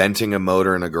inventing a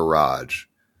motor in a garage,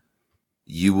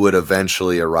 you would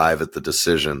eventually arrive at the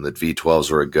decision that V12s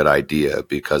were a good idea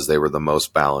because they were the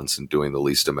most balanced and doing the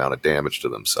least amount of damage to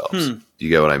themselves. Do you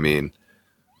get what I mean?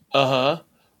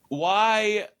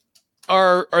 Why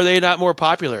are they not more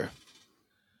popular?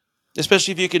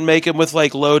 Especially if you can make them with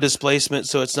like low displacement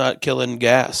so it's not killing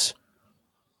gas.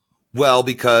 Well,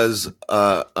 because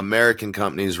American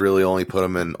companies really only put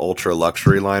them in ultra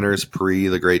luxury liners pre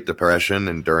the Great Depression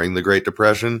and during the Great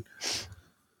Depression.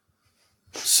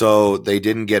 So they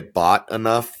didn't get bought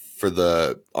enough for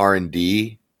the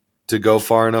R&D to go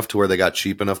far enough to where they got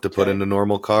cheap enough to put into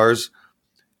normal cars.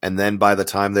 And then by the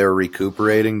time they were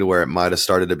recuperating to where it might have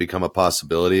started to become a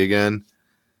possibility again,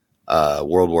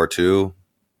 World War II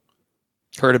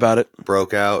Heard about it.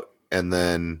 broke out. And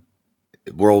then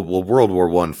World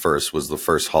War I first was the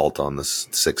first halt on the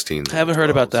 16th. I haven't heard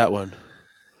about that one.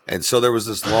 And so there was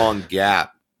this long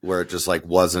gap where it just like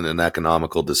wasn't an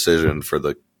economical decision for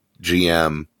the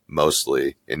GM,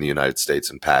 mostly in the United States,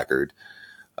 and Packard,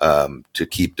 to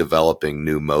keep developing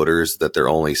new motors that they're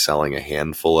only selling a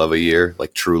handful of a year,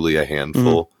 like truly a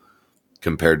handful,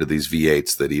 compared to these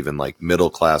V8s that even like middle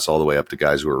class all the way up to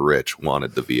guys who are rich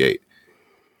wanted the V8.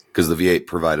 Because the V8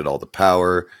 provided all the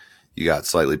power. You got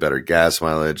slightly better gas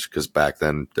mileage because back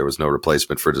then there was no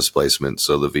replacement for displacement,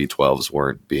 so the V12s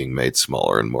weren't being made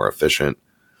smaller and more efficient.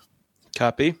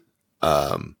 Copy.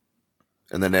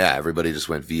 And then everybody just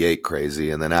went V8 crazy.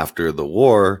 And then after the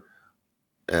war,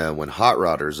 when hot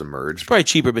rodders emerged, Probably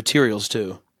cheaper materials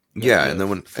too. and then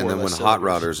when hot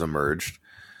rodders emerged,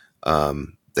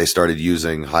 they started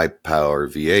using high power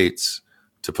V8s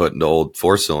to put into old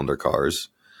 4-cylinder cars.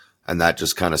 And that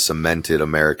just kind of cemented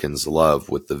Americans' love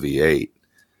with the V8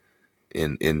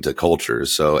 into culture.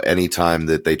 So anytime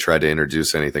that they tried to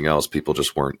introduce anything else, people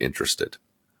just weren't interested.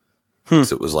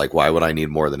 So it was like, why would I need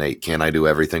more than 8? Can't I do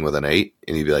everything with an 8?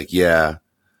 And he'd be like, yeah.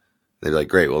 They'd be like,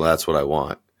 great, well, that's what I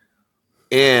want.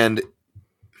 And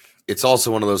it's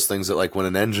also one of those things that, like, when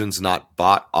an engine's not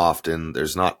bought often,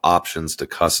 there's not options to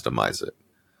customize it.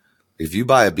 If you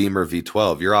buy a Beamer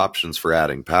V12, your options for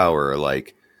adding power are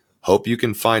like, hope you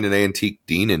can find an antique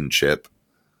Denon chip.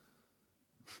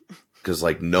 Because,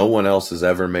 like, no one else has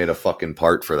ever made a fucking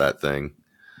part for that thing.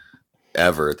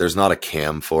 Ever. There's not a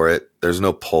cam for it. There's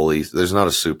no pulley. There's not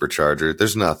a supercharger.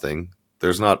 There's nothing.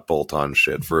 There's not bolt-on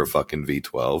shit for a fucking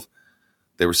V12.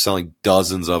 They were selling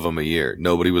dozens of them a year.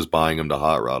 Nobody was buying them to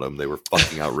hot rod them. They were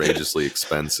fucking outrageously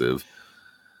expensive.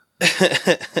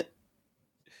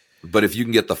 But if you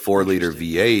can get the 4-liter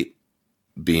V8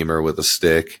 Beamer with a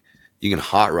stick, you can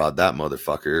hot rod that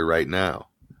motherfucker right now.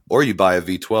 Or you buy a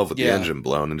V12 with the engine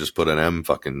blown and just put an M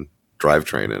fucking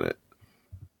drivetrain in it.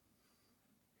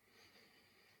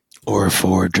 Or a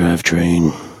Ford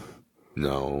drivetrain.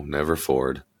 No, never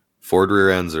Ford. Ford rear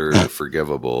ends are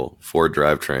forgivable. Ford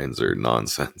drivetrains are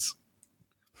nonsense.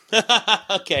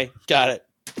 Okay, got it.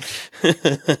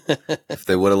 If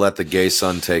they would have let the gay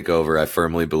son take over, I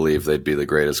firmly believe they'd be the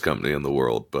greatest company in the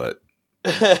world. But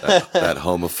that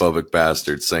homophobic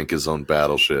bastard sank his own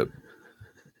battleship.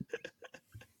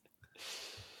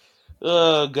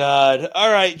 Oh, God.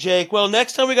 All right, Jake. Well,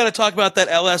 next time we got to talk about that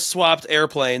LS swapped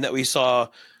airplane that we saw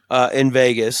in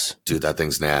Vegas. Dude, that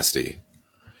thing's nasty.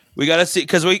 We got to see,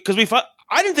 because we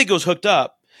I didn't think it was hooked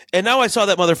up, and now I saw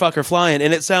that motherfucker flying,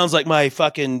 and it sounds like my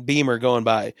fucking Beamer going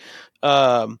by.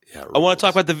 I want to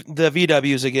talk about the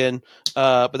VWs again,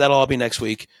 but that'll all be next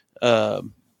week.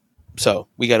 So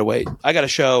we got to wait. I got a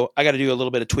show. I got to do a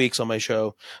little bit of tweaks on my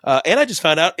show, and I just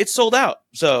found out it's sold out.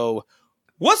 So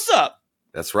what's up?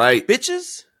 That's right,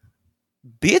 bitches.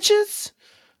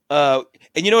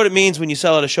 And you know what it means when you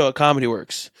sell at a show at Comedy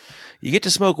Works? You get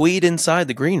to smoke weed inside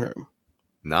the green room.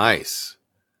 Nice.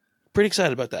 Pretty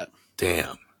excited about that.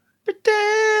 Damn.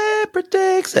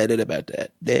 Pretty excited about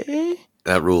that.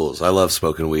 That rules. I love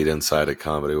smoking weed inside at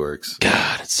Comedy Works.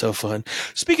 God, it's so fun.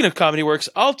 Speaking of Comedy Works,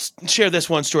 I'll share this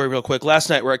one story real quick.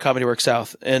 Last night we're at Comedy Works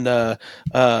South, and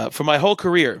for my whole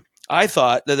career, I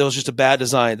thought that it was just a bad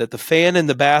design, that the fan in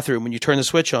the bathroom, when you turn the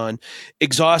switch on,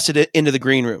 exhausted it into the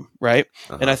green room, right?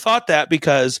 Uh-huh. And I thought that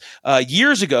because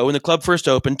years ago when the club first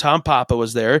opened, Tom Papa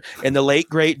was there, and the late,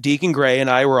 great Deacon Gray and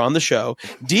I were on the show.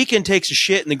 Deacon takes a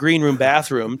shit in the green room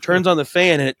bathroom, turns on the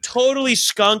fan, and it totally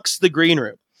skunks the green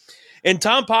room. And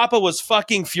Tom Papa was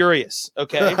fucking furious,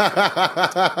 okay?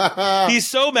 He's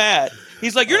so mad.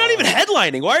 He's like, you're not even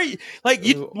headlining. Why are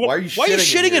you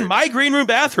shitting in my green room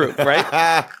bathroom,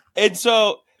 right? And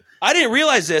so I didn't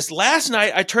realize this. Last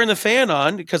night, I turned the fan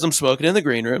on because I'm smoking in the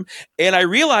green room, and I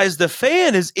realized the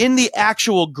fan is in the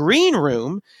actual green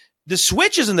room. The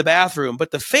switch is in the bathroom,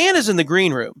 but the fan is in the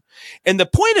green room. And the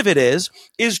point of it is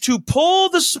to pull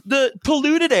the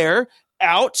polluted air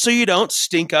out so you don't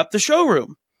stink up the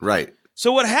showroom. Right.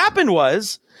 So what happened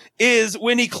is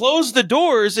when he closed the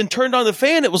doors and turned on the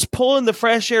fan, it was pulling the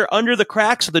fresh air under the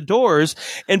cracks of the doors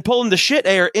and pulling the shit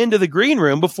air into the green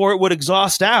room before it would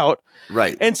exhaust out.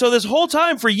 Right. And so this whole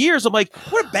time for years, I'm like,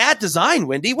 what a bad design,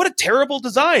 Wendy. What a terrible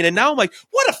design. And now I'm like,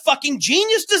 what a fucking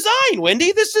genius design,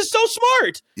 Wendy. This is so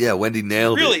smart. Yeah, Wendy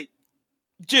nailed it. Really?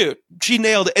 Dude, she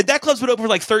nailed it. And that club's been open for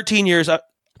like 13 years.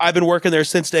 I've been working there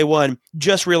since day one.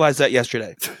 Just realized that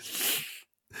yesterday.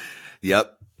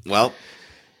 Yep. Well,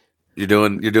 you're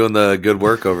doing the good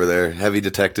work over there. Heavy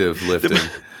detective lifting.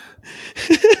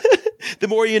 The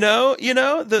more you know,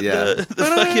 the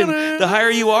fucking the higher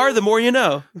you are, the more you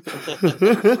know.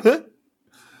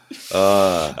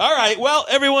 All right. Well,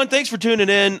 everyone, thanks for tuning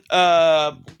in.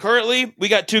 Currently, we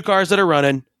got 2 cars that are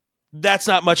running. That's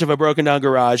not much of a broken down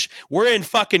garage. We're in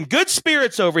fucking good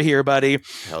spirits over here, buddy.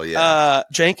 Hell yeah.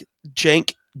 Jake.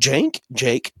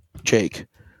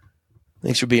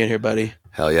 Thanks for being here, buddy.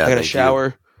 Hell yeah. I got to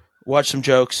shower, watch some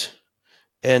jokes,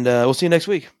 and we'll see you next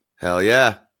week. Hell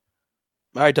yeah.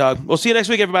 All right, dog. We'll see you next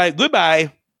week, everybody.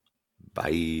 Goodbye.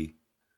 Bye.